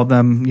we've called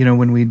them,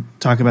 when we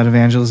talk about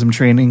evangelism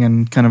training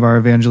and kind of our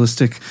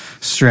evangelistic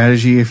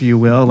strategy, if you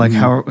will,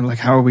 how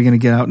are we going to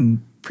get out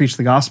and preach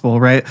the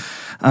gospel, right?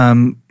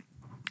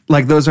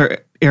 Those are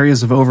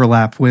areas of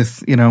overlap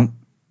with,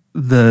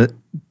 the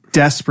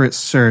desperate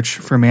search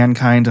for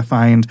mankind to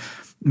find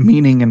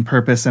meaning and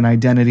purpose and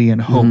identity and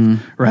hope,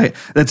 right?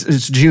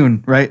 It's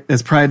June, right?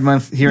 It's Pride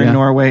Month here in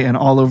Norway and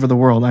all over the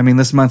world. I mean,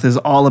 this month is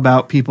all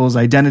about people's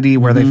identity,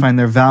 where they find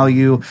their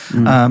value,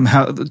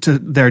 how to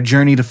their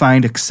journey to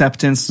find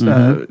acceptance,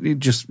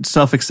 just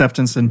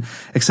self-acceptance and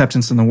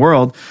acceptance in the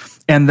world.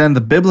 And then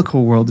the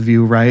biblical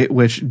worldview, right,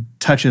 which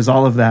touches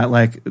all of that.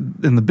 Like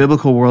in the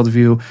biblical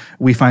worldview,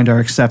 we find our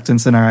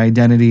acceptance and our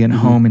identity and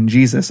home in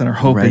Jesus and our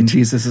hope in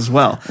Jesus as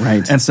well.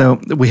 Right. And so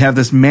we have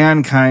this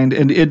mankind,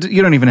 and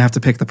you don't even have to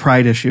pick the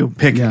pride issue.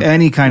 Pick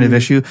any kind of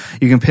issue.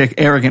 You can pick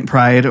arrogant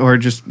pride or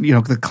just,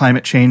 the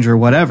climate change or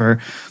whatever.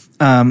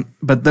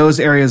 But those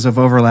areas of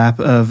overlap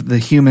of the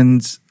human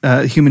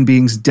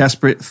beings'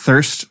 desperate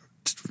thirst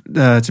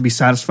to be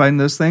satisfied in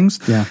those things.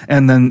 Yeah.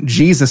 And then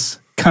Jesus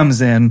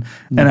comes in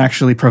and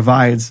actually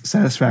provides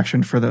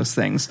satisfaction for those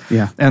things.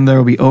 Yeah. And there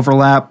will be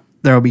overlap.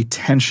 There will be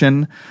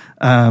tension,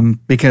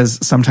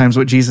 because sometimes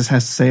what Jesus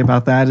has to say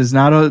about that is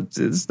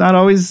it's not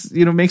always,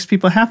 makes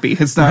people happy.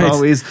 It's not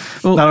always,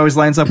 not always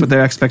lines up with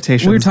their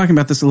expectations. We were talking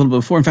about this a little bit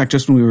before. In fact,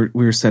 just when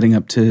we were setting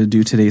up to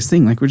do today's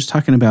thing, we're just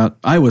talking about,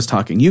 I was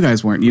talking, you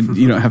guys weren't,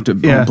 you don't have to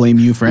blame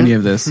you for any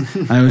of this.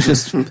 I was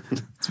just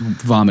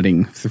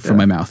vomiting from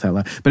my mouth out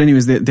loud. But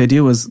anyways, the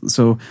idea was,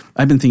 so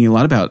I've been thinking a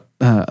lot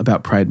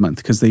about Pride Month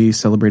because they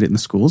celebrate it in the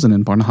schools and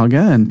in Barnehage,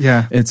 and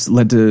it's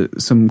led to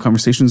some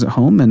conversations at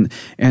home and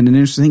an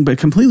interesting thing, but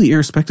completely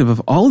irrespective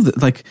of all of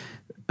the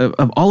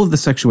of all of the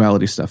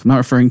sexuality stuff. I'm not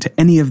referring to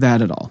any of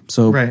that at all.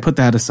 So put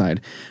that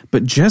aside.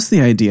 But just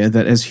the idea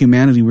that as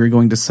humanity we're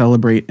going to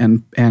celebrate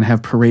and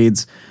have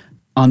parades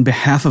on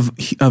behalf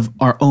of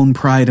our own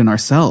pride in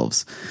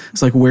ourselves.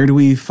 It's like, where do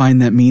we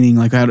find that meaning?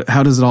 Like,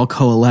 how does it all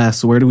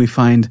coalesce? Where do we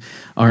find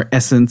our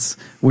essence?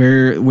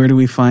 Where do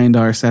we find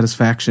our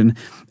satisfaction?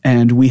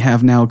 And we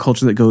have now a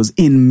culture that goes,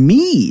 in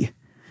me,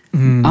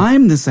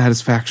 I'm the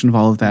satisfaction of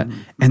all of that.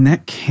 And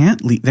that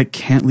can't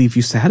leave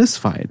you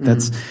satisfied.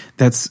 It's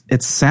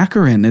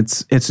saccharin.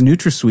 It's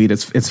NutraSweet.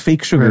 It's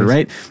fake sugar,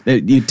 right?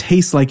 You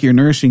taste like you're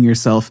nourishing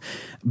yourself,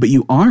 but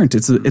you aren't.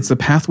 It's a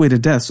pathway to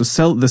death.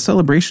 So the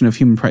celebration of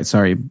human pride.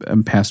 Sorry,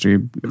 Pastor,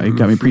 you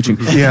got me preaching.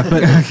 But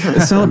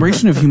the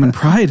celebration of human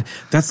pride,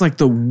 that's like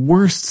the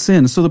worst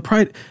sin. So the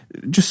pride,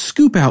 just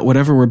scoop out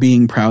whatever we're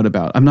being proud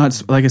about. I'm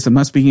not, like I said, I'm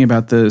not speaking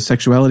about the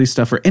sexuality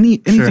stuff or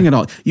anything at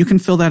all. You can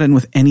fill that in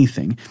with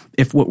anything.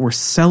 If what we're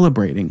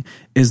celebrating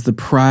is the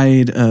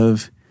pride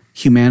of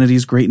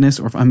humanity's greatness,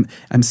 or if I'm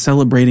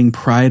celebrating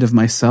pride of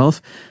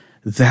myself,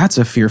 that's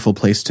a fearful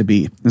place to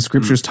be. The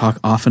scriptures talk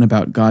often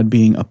about God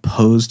being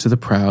opposed to the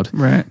proud,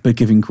 but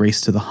giving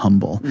grace to the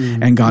humble.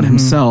 And God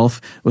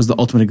himself was the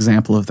ultimate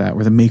example of that,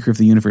 where the maker of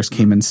the universe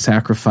came and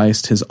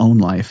sacrificed his own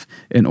life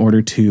in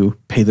order to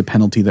pay the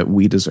penalty that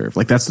we deserve.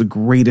 Like, that's the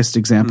greatest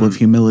example of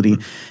humility.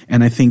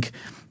 And I think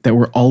that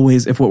we're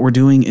always, if what we're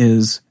doing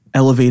is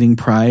elevating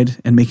pride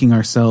and making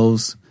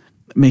ourselves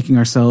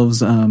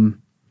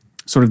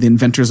sort of the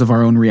inventors of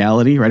our own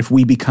reality, right? If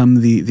we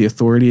become the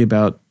authority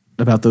about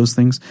those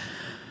things,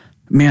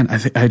 man,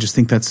 I just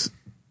think that's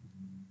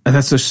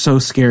just so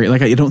scary.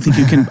 Like, I don't think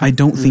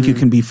you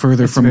can be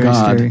further from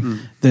God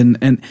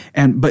than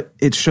but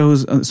it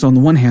shows. So on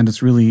the one hand,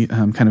 it's really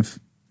kind of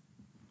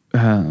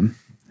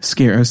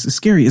scary.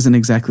 Scary isn't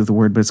exactly the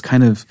word, but it's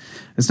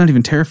not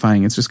even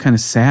terrifying. It's just kind of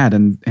sad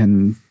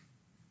and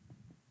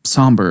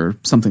somber,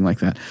 something like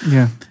that.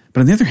 Yeah. But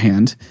on the other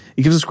hand,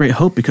 it gives us great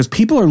hope because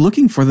people are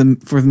looking for the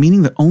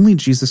meaning that only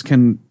Jesus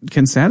can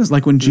satisfy.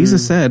 Like when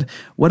Jesus said,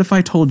 "What if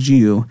I told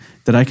you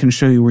that I can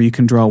show you where you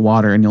can draw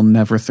water and you'll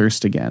never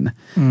thirst again?"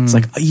 It's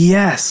like,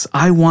 yes,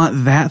 I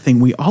want that thing.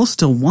 We all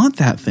still want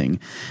that thing,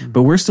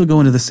 but we're still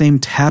going to the same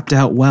tapped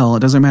out well. It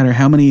doesn't matter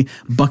how many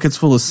buckets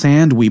full of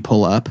sand we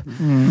pull up.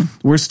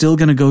 We're still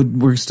gonna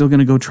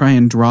go try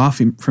and draw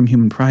from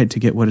human pride to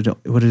get what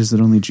it is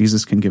that only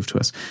Jesus can give to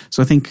us.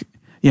 So I think,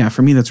 yeah,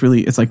 for me, that's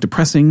really, it's like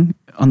depressing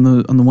on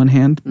the one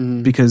hand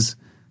because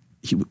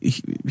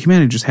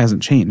humanity just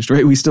hasn't changed,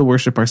 right? We still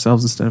worship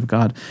ourselves instead of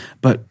God,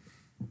 but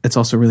it's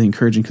also really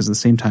encouraging because at the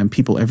same time,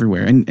 people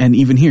everywhere, and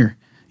even here,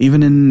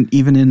 even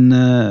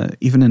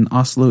in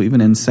Oslo,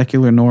 even in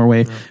secular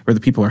Norway, where the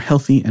people are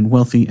healthy and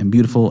wealthy and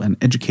beautiful and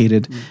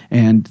educated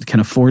and can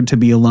afford to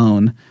be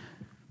alone,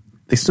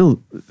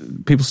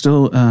 people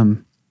still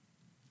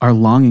are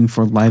longing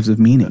for lives of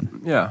meaning.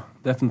 Yeah,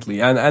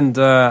 definitely, and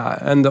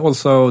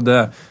also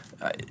the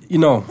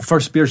for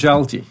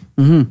spirituality.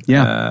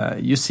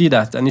 You see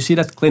that, and you see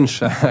that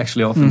clinch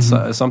actually often,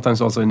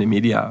 sometimes also in the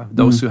media.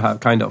 Those who have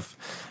kind of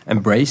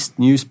embraced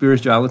new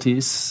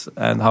spiritualities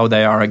and how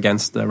they are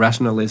against the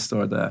rationalist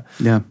or the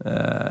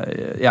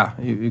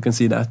you can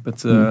see that.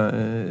 But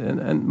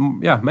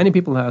many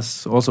people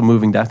has also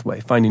moving that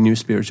way, finding new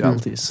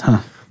spiritualities.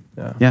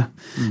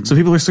 So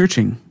people are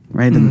searching,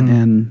 right?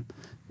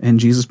 And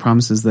Jesus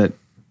promises that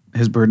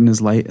his burden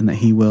is light and that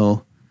he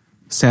will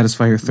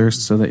satisfy your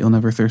thirst so that you'll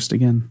never thirst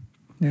again.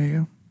 There you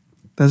go.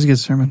 That was a good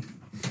sermon.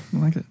 I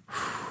like it.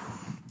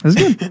 That was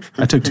good.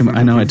 I took too much.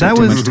 I know I took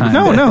too much time.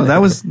 No, that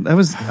was.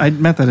 I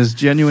meant that as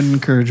genuine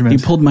encouragement. You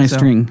pulled my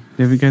string.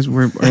 Have you guys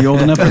are you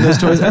old enough for those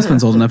toys?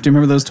 Espen's old enough. Do you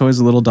remember those toys,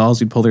 the little dolls?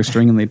 You'd pull their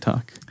string and they'd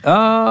talk.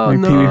 Oh, like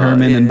no. Pee Wee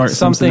Herman and Bart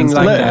something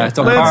Simpson like that.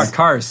 Or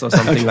cars or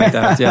something like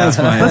that. Yeah, that's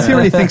fine. Let's hear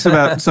what he thinks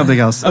about something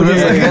else.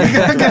 Okay.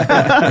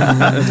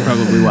 That's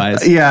probably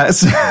wise. Yeah.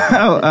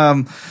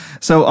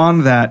 So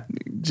on that,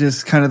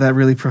 just kind of that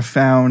really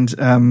profound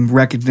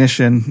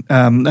recognition.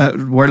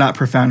 We're not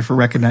profound for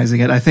recognizing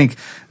it. I think,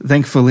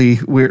 thankfully,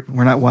 we're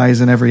not wise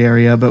in every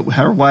area, but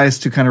we're wise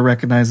to kind of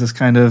recognize this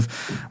kind of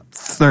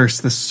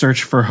thirst, this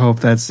search for hope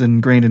that's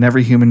ingrained in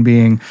every human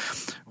being.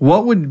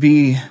 What would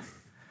be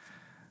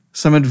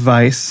some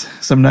advice,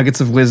 some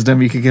nuggets of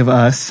wisdom you could give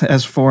us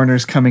as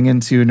foreigners coming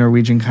into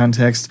Norwegian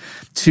context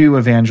to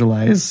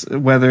evangelize,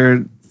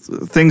 whether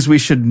things we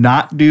should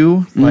not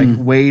do, like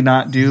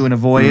not do and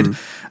avoid,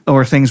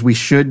 or things we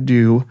should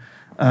do?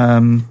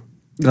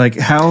 Like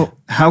how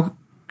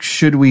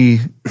should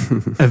we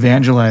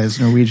evangelize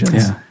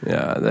Norwegians?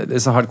 Yeah, that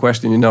is a hard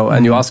question,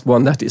 and you ask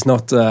one that is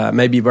not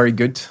maybe very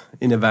good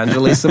in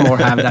evangelism or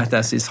have that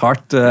as his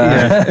heart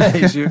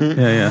issue.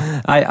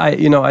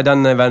 I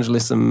done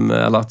evangelism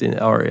a lot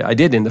I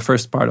did in the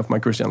first part of my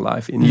Christian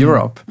life in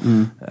Europe,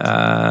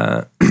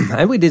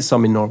 and we did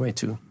some in Norway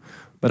too.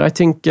 But I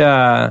think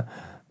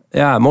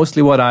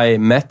mostly what I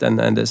met and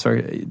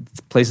the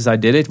places I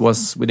did it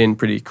was within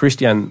pretty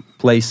Christian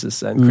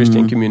places and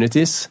Christian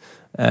communities.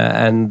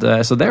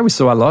 So there we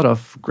saw a lot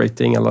of great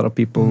thing, a lot of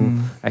people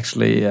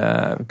actually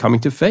coming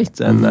to faith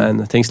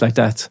and things like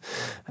that.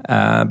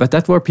 But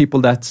that were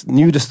people that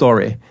knew the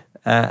story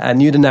and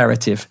knew the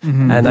narrative.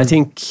 And I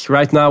think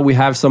right now we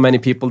have so many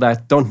people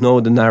that don't know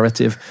the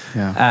narrative.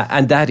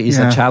 And that is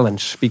a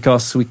challenge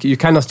because you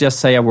cannot just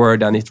say a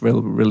word and it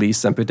will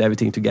release and put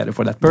everything together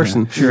for that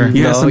person.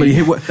 Somebody,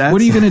 hey, what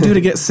are you going to do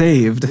to get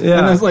saved?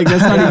 And I was like,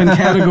 that's not even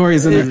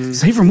categories. And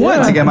saved from what?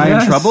 Like, am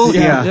I in trouble?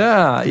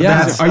 Yeah.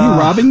 Are you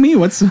robbing me?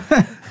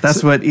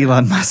 That's what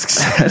Elon Musk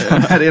said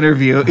on that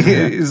interview.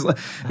 He's like,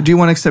 do you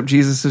want to accept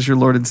Jesus as your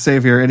Lord and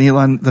Savior? And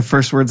Elon, the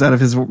first words out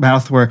of his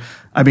mouth were,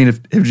 I mean,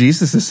 if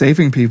Jesus is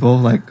saving people,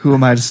 like, who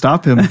am I to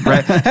stop him?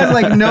 Right? Had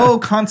like no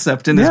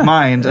concept in his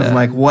mind of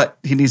like what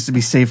he needs to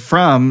be saved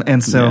from.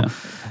 And so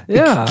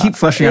keep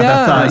fleshing out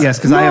that thought. Yes,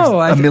 because I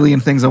have a million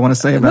things I want to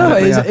say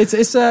about it.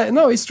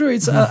 It's true.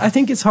 It's I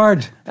think it's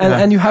hard,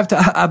 and you have to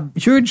a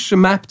huge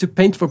map to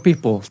paint for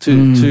people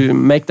to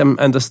make them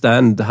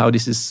understand how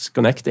this is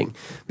connecting,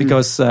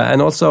 because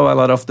and also a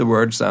lot of the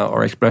words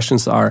or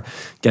expressions are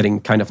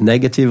getting kind of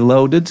negative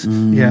loaded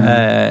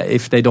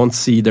if they don't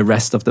see the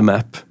rest of the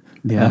map.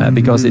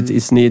 Because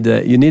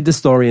you need the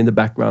story in the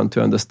background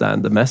to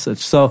understand the message.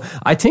 So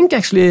I think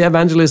actually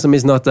evangelism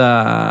is not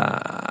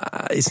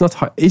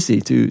easy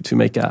to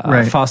make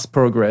a fast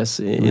progress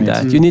in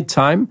that. You need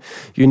time.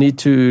 You need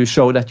to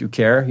show that you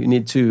care. You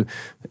need to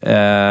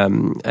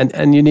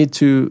and you need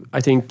to,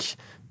 I think,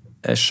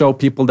 show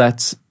people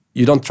that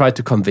you don't try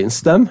to convince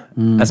them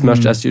as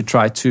much as you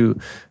try to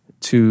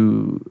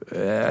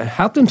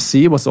help them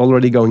see what's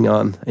already going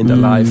on in their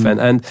life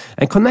and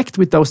connect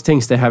with those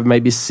things they have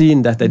maybe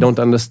seen that they don't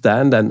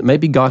understand, and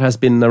maybe God has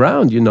been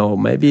around,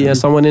 maybe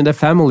someone in their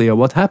family or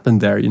what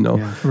happened there,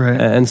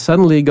 and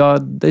suddenly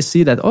they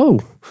see that,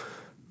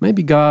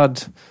 maybe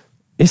God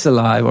is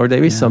alive or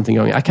there is something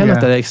going on. I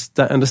cannot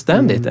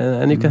understand it,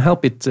 and you can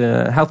help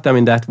them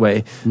in that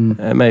way,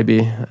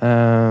 maybe.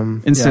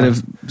 Instead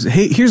of,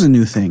 hey, here's a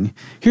new thing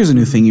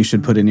you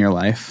should put in your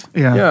life.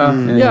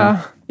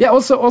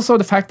 Also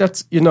the fact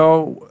that,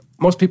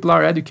 most people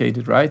are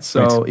educated, right?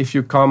 So if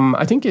you come,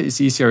 I think it's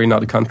easier in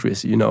other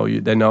countries. They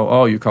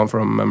know, you come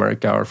from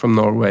America or from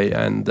Norway,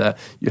 and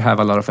you have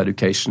a lot of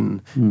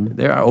education.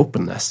 There are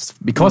openness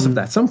because of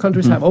that. Some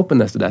countries have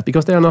openness to that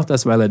because they are not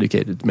as well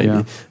educated,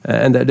 maybe,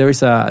 and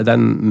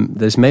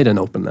there's made an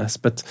openness,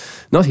 but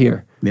not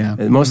here. Yeah,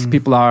 most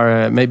people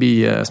are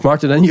maybe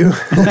smarter than you.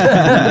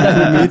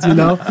 That's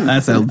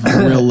a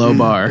real low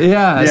bar.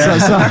 Yeah.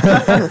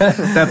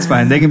 That's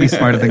fine. They can be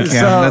smarter than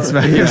Cam. That's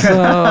fine.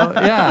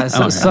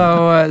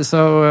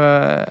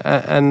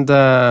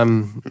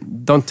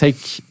 Don't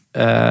take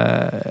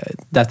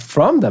that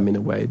from them in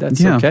a way.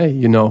 That's okay.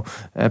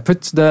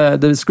 Put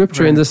the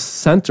scripture in the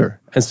center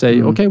and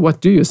say, okay,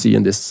 what do you see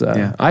in this?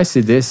 I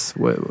see this.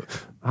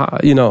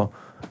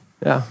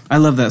 Yeah, I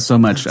love that so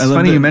much. It's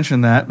funny you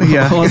mentioned that.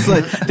 Yeah, well, it's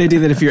like the idea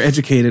that if you're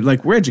educated,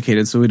 like we're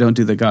educated, so we don't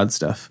do the God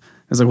stuff.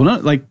 It's like, well,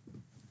 not like.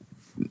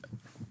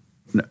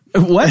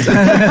 What?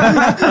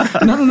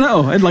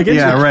 No. Like,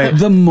 right.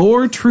 The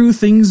more true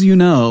things you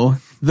know,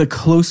 the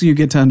closer you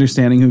get to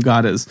understanding who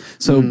God is.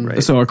 So,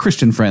 so our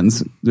Christian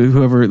friends,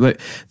 whoever,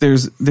 like,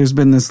 there's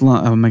been this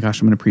long. Oh my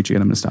gosh, I'm going to preach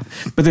again. I'm going to stop.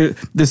 But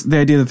the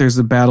idea that there's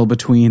a battle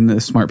between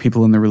the smart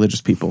people and the religious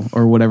people,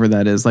 or whatever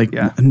that is. Like,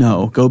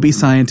 no, go be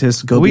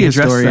scientists, go be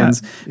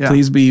historians. Yeah.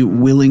 Please be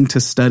willing to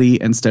study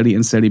and study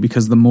and study,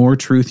 because the more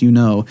truth you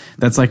know,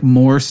 that's like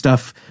more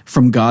stuff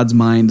from God's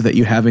mind that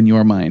you have in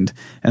your mind.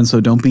 And so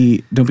don't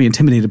be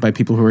intimidated by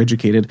people who are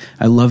educated.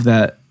 I love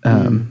that,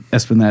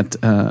 Espen, that.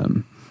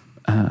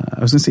 I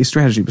was going to say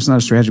strategy, but it's not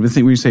a strategy. But the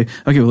thing where you say,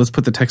 okay, well, let's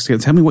put the text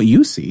together. Tell me what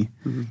you see.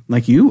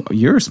 Like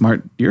you're a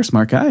smart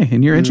guy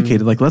and you're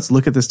educated. Like, let's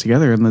look at this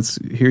together and let's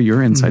hear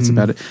your insights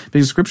about it.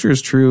 Because Scripture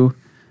is true.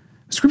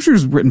 Scripture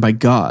is written by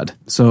God,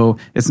 so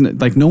it's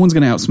like no one's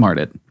going to outsmart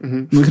it.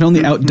 We can only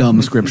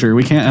outdumb Scripture.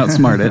 We can't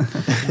outsmart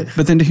it.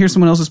 But then to hear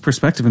someone else's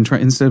perspective and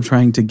instead of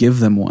trying to give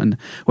them one,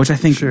 which I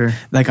think,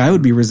 like, I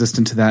would be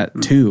resistant to that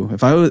too.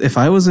 If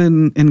I was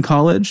in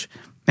college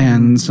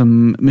and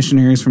some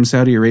missionaries from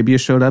Saudi Arabia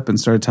showed up and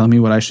started telling me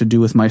what I should do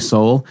with my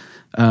soul,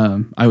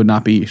 I would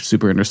not be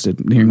super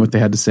interested in hearing what they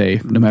had to say,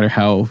 no matter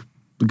how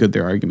good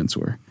their arguments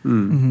were.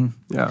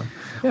 Yeah.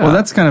 Well,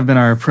 that's kind of been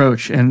our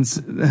approach, and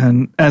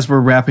as we're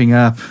wrapping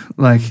up,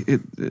 like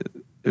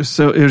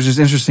so it was just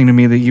interesting to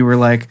me that you were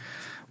like,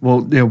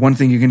 well, one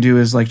thing you can do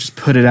is like just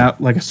put it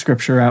out, like a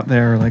scripture out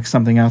there, or like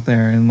something out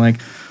there, and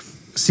like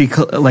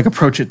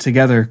approach it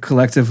together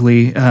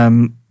collectively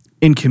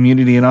in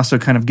community, and also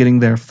kind of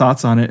getting their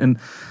thoughts on it. And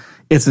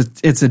it's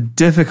a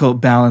difficult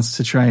balance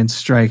to try and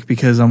strike,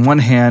 because on one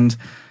hand,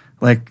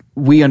 like,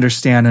 we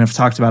understand and have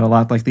talked about a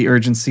lot, like the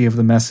urgency of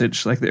the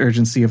message, like the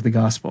urgency of the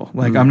gospel.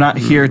 Like, I'm not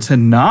here to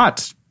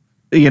not,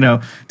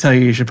 tell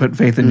you should put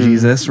faith in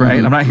Jesus,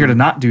 right? I'm not here to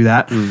not do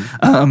that.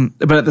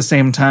 But at the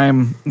same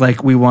time,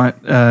 like, we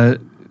want,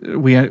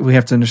 we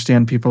have to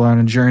understand people are on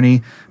a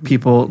journey.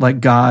 People,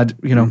 like, God,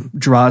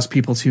 draws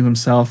people to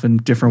himself in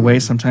different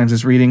ways. Sometimes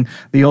it's reading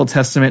the Old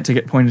Testament to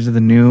get pointed to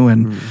the New.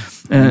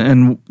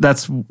 And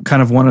that's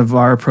kind of one of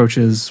our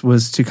approaches,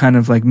 was to kind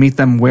of like meet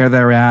them where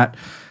they're at,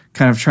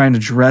 kind of trying to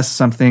address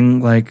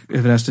something, like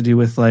if it has to do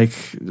with like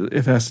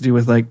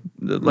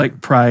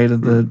pride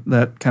of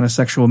that kind of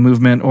sexual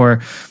movement, or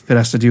if it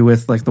has to do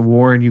with like the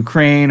war in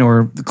Ukraine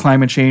or the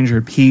climate change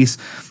or peace,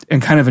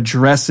 and kind of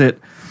address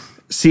it,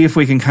 see if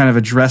we can kind of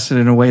address it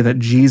in a way that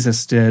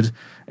Jesus did,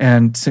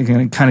 and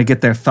to kind of get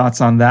their thoughts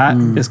on that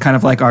is kind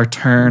of like our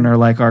turn, or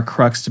like our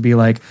crux, to be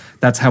like,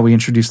 that's how we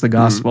introduce the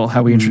gospel,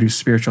 how we introduce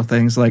spiritual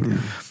things. Like,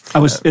 I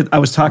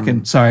was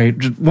talking. Sorry,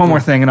 just one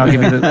more thing, and I'll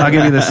give you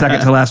the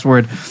second to last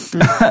word.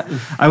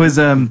 I was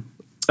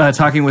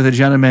talking with a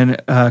gentleman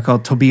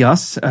called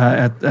Tobias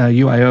at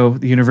UiO,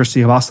 the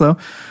University of Oslo.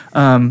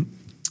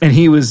 And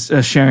he was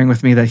sharing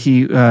with me that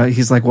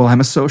he's like, well,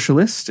 I'm a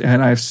socialist,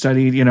 and I've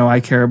studied,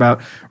 I care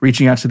about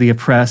reaching out to the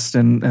oppressed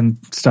and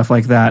stuff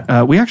like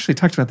that. We actually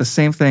talked about the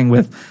same thing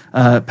with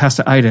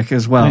Pastor Eidik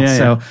as well.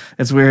 So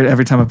it's weird.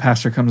 Every time a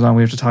pastor comes on,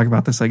 we have to talk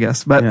about this, I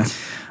guess. But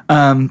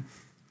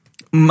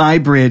my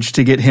bridge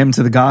to get him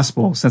to the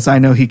gospel, since I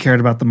know he cared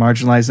about the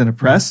marginalized and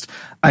oppressed,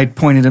 I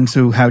pointed him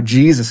to how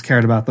Jesus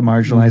cared about the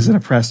marginalized and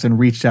oppressed and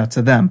reached out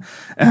to them.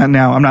 And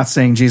now, I'm not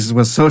saying Jesus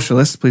was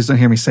socialist. Please don't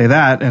hear me say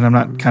that. And I'm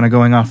not kind of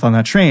going off on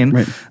that train.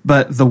 Right.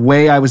 But the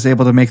way I was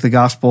able to make the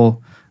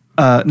gospel,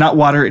 not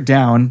water it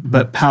down,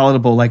 but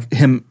palatable, like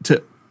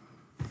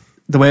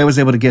the way I was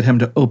able to get him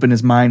to open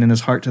his mind and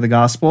his heart to the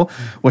gospel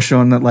was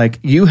showing that, like,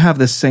 you have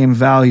the same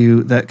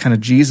value that kind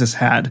of Jesus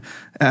had.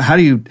 How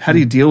do you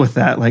deal with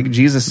that? Like,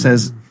 Jesus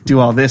says, do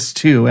all this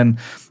too, and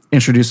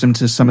introduce him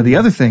to some of the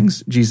other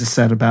things Jesus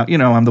said about,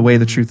 I'm the way,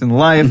 the truth, and the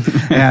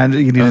life, and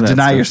you need to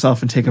deny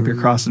yourself and take up your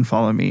cross and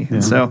follow me.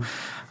 And so,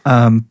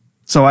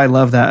 So I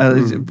love that.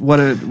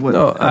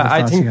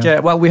 I think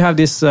we have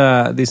this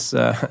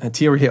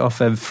theory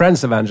of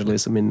friends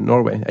evangelism in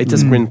Norway. It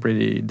has been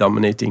pretty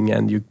dominating,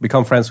 and you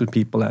become friends with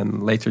people,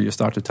 and later you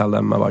start to tell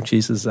them about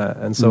Jesus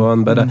and so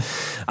on. But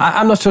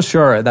I'm not so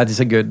sure that is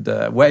a good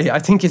way. I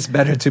think it's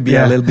better to be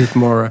a little bit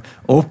more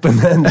open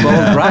and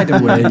bold right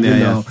away. You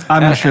know,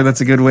 I'm not sure that's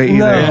a good way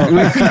either.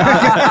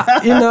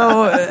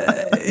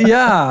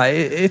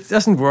 It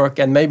doesn't work,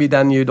 and maybe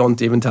then you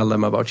don't even tell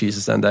them about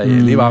Jesus, and they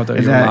live out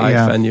of your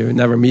life, and you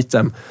never meet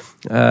them.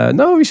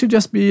 No, we should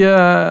just be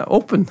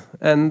open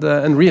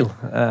and real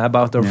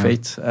about our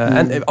faith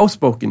and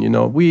outspoken. You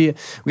know, we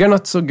are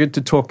not so good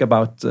to talk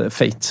about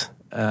faith.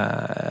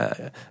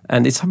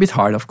 And it's a bit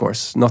hard, of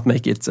course, not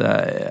make it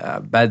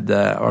bad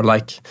or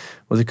like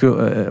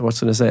what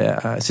should I say?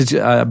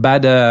 A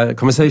bad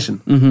conversation.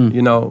 Mm-hmm.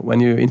 You know, when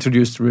you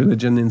introduce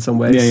religion in some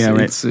ways,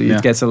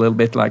 it gets a little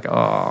bit like,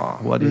 oh,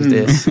 what is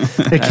this?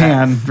 It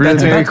can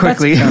very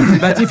quickly.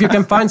 But if you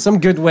can find some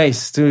good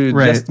ways to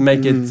just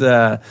make it,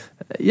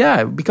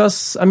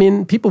 because I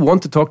mean, people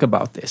want to talk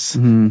about this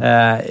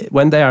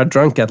when they are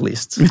drunk, at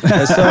least. So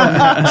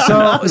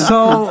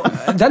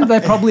then they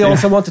probably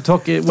also want to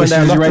talk when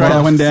they're not drunk.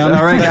 That one down.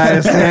 All right,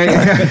 guys.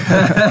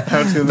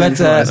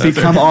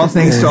 Become all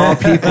things to all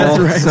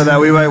people, so that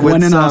we might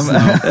win some.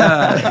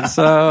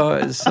 So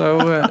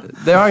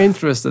they are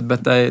interested,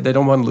 but they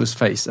don't want to lose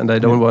face, and they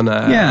don't want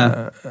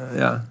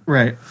to.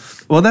 Right.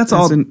 Well, that's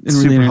all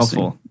super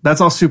helpful.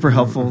 That's all super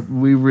helpful.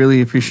 We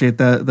really appreciate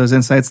those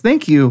insights.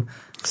 Thank you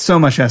so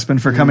much,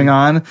 Espen, for coming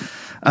on.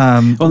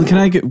 Well, can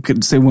I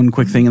say one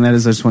quick thing, and that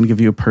is I just want to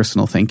give you a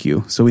personal thank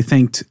you. So we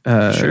thanked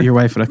your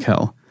wife,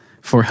 Raquel,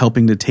 for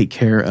helping to take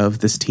care of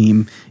this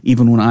team,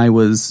 even when I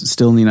was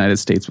still in the United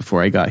States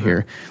before I got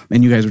here.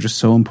 And you guys were just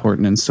so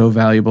important and so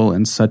valuable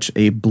and such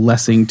a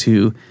blessing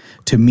to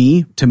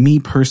me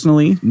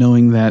personally,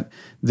 knowing that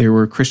there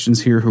were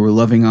Christians here who were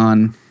loving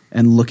on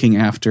and looking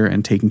after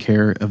and taking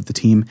care of the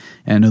team.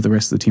 And I know the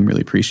rest of the team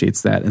really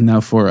appreciates that. And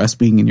now for us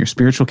being in your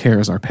spiritual care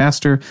as our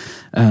pastor,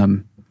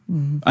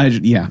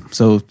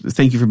 so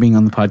thank you for being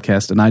on the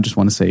podcast. And I just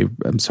want to say,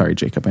 I'm sorry,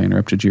 Jacob, I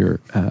interrupted I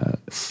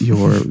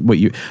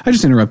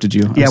just interrupted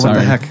you. Yeah, sorry. What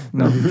the heck?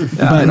 No.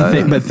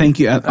 But thank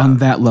you on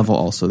that level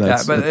also.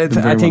 That's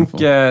I think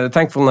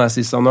thankfulness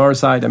is on our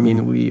side. I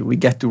mean, we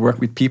get to work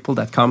with people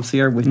that comes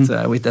here with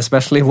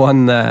especially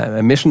one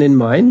mission in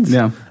mind.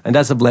 Yeah. And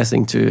that's a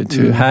blessing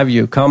to have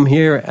you come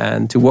here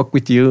and to walk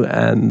with you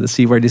and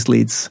see where this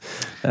leads.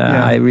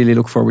 I really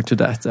look forward to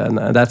that, and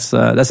that's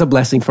a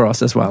blessing for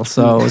us as well.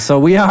 So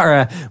we are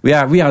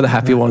the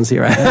happy ones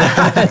here.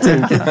 I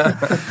think.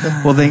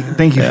 Well,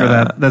 thank you for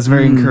that. That's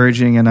very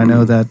encouraging, and I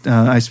know that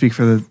I speak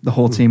for the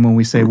whole team when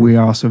we say we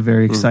are also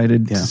very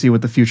excited to see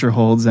what the future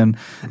holds, and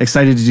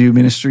excited to do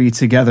ministry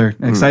together,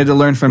 excited to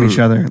learn from each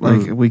other,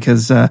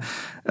 because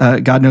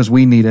God knows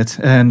we need it,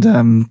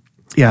 and.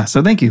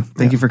 So thank you.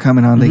 Thank you for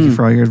coming on. Thank you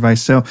for all your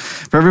advice. So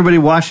for everybody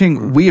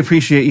watching, we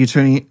appreciate you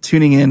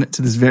tuning in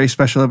to this very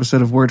special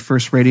episode of Word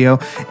First Radio,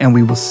 and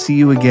we will see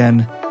you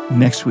again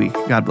next week.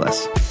 God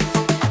bless.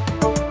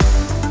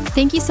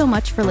 Thank you so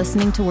much for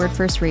listening to Word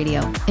First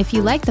Radio. If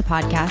you like the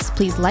podcast,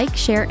 please like,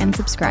 share, and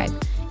subscribe.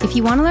 If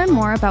you want to learn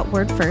more about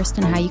Word First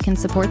and how you can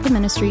support the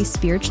ministry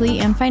spiritually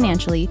and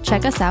financially,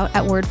 check us out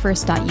at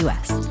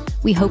wordfirst.us.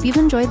 We hope you've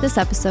enjoyed this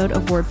episode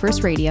of Word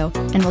First Radio,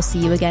 and we'll see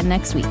you again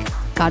next week.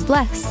 God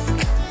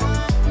bless.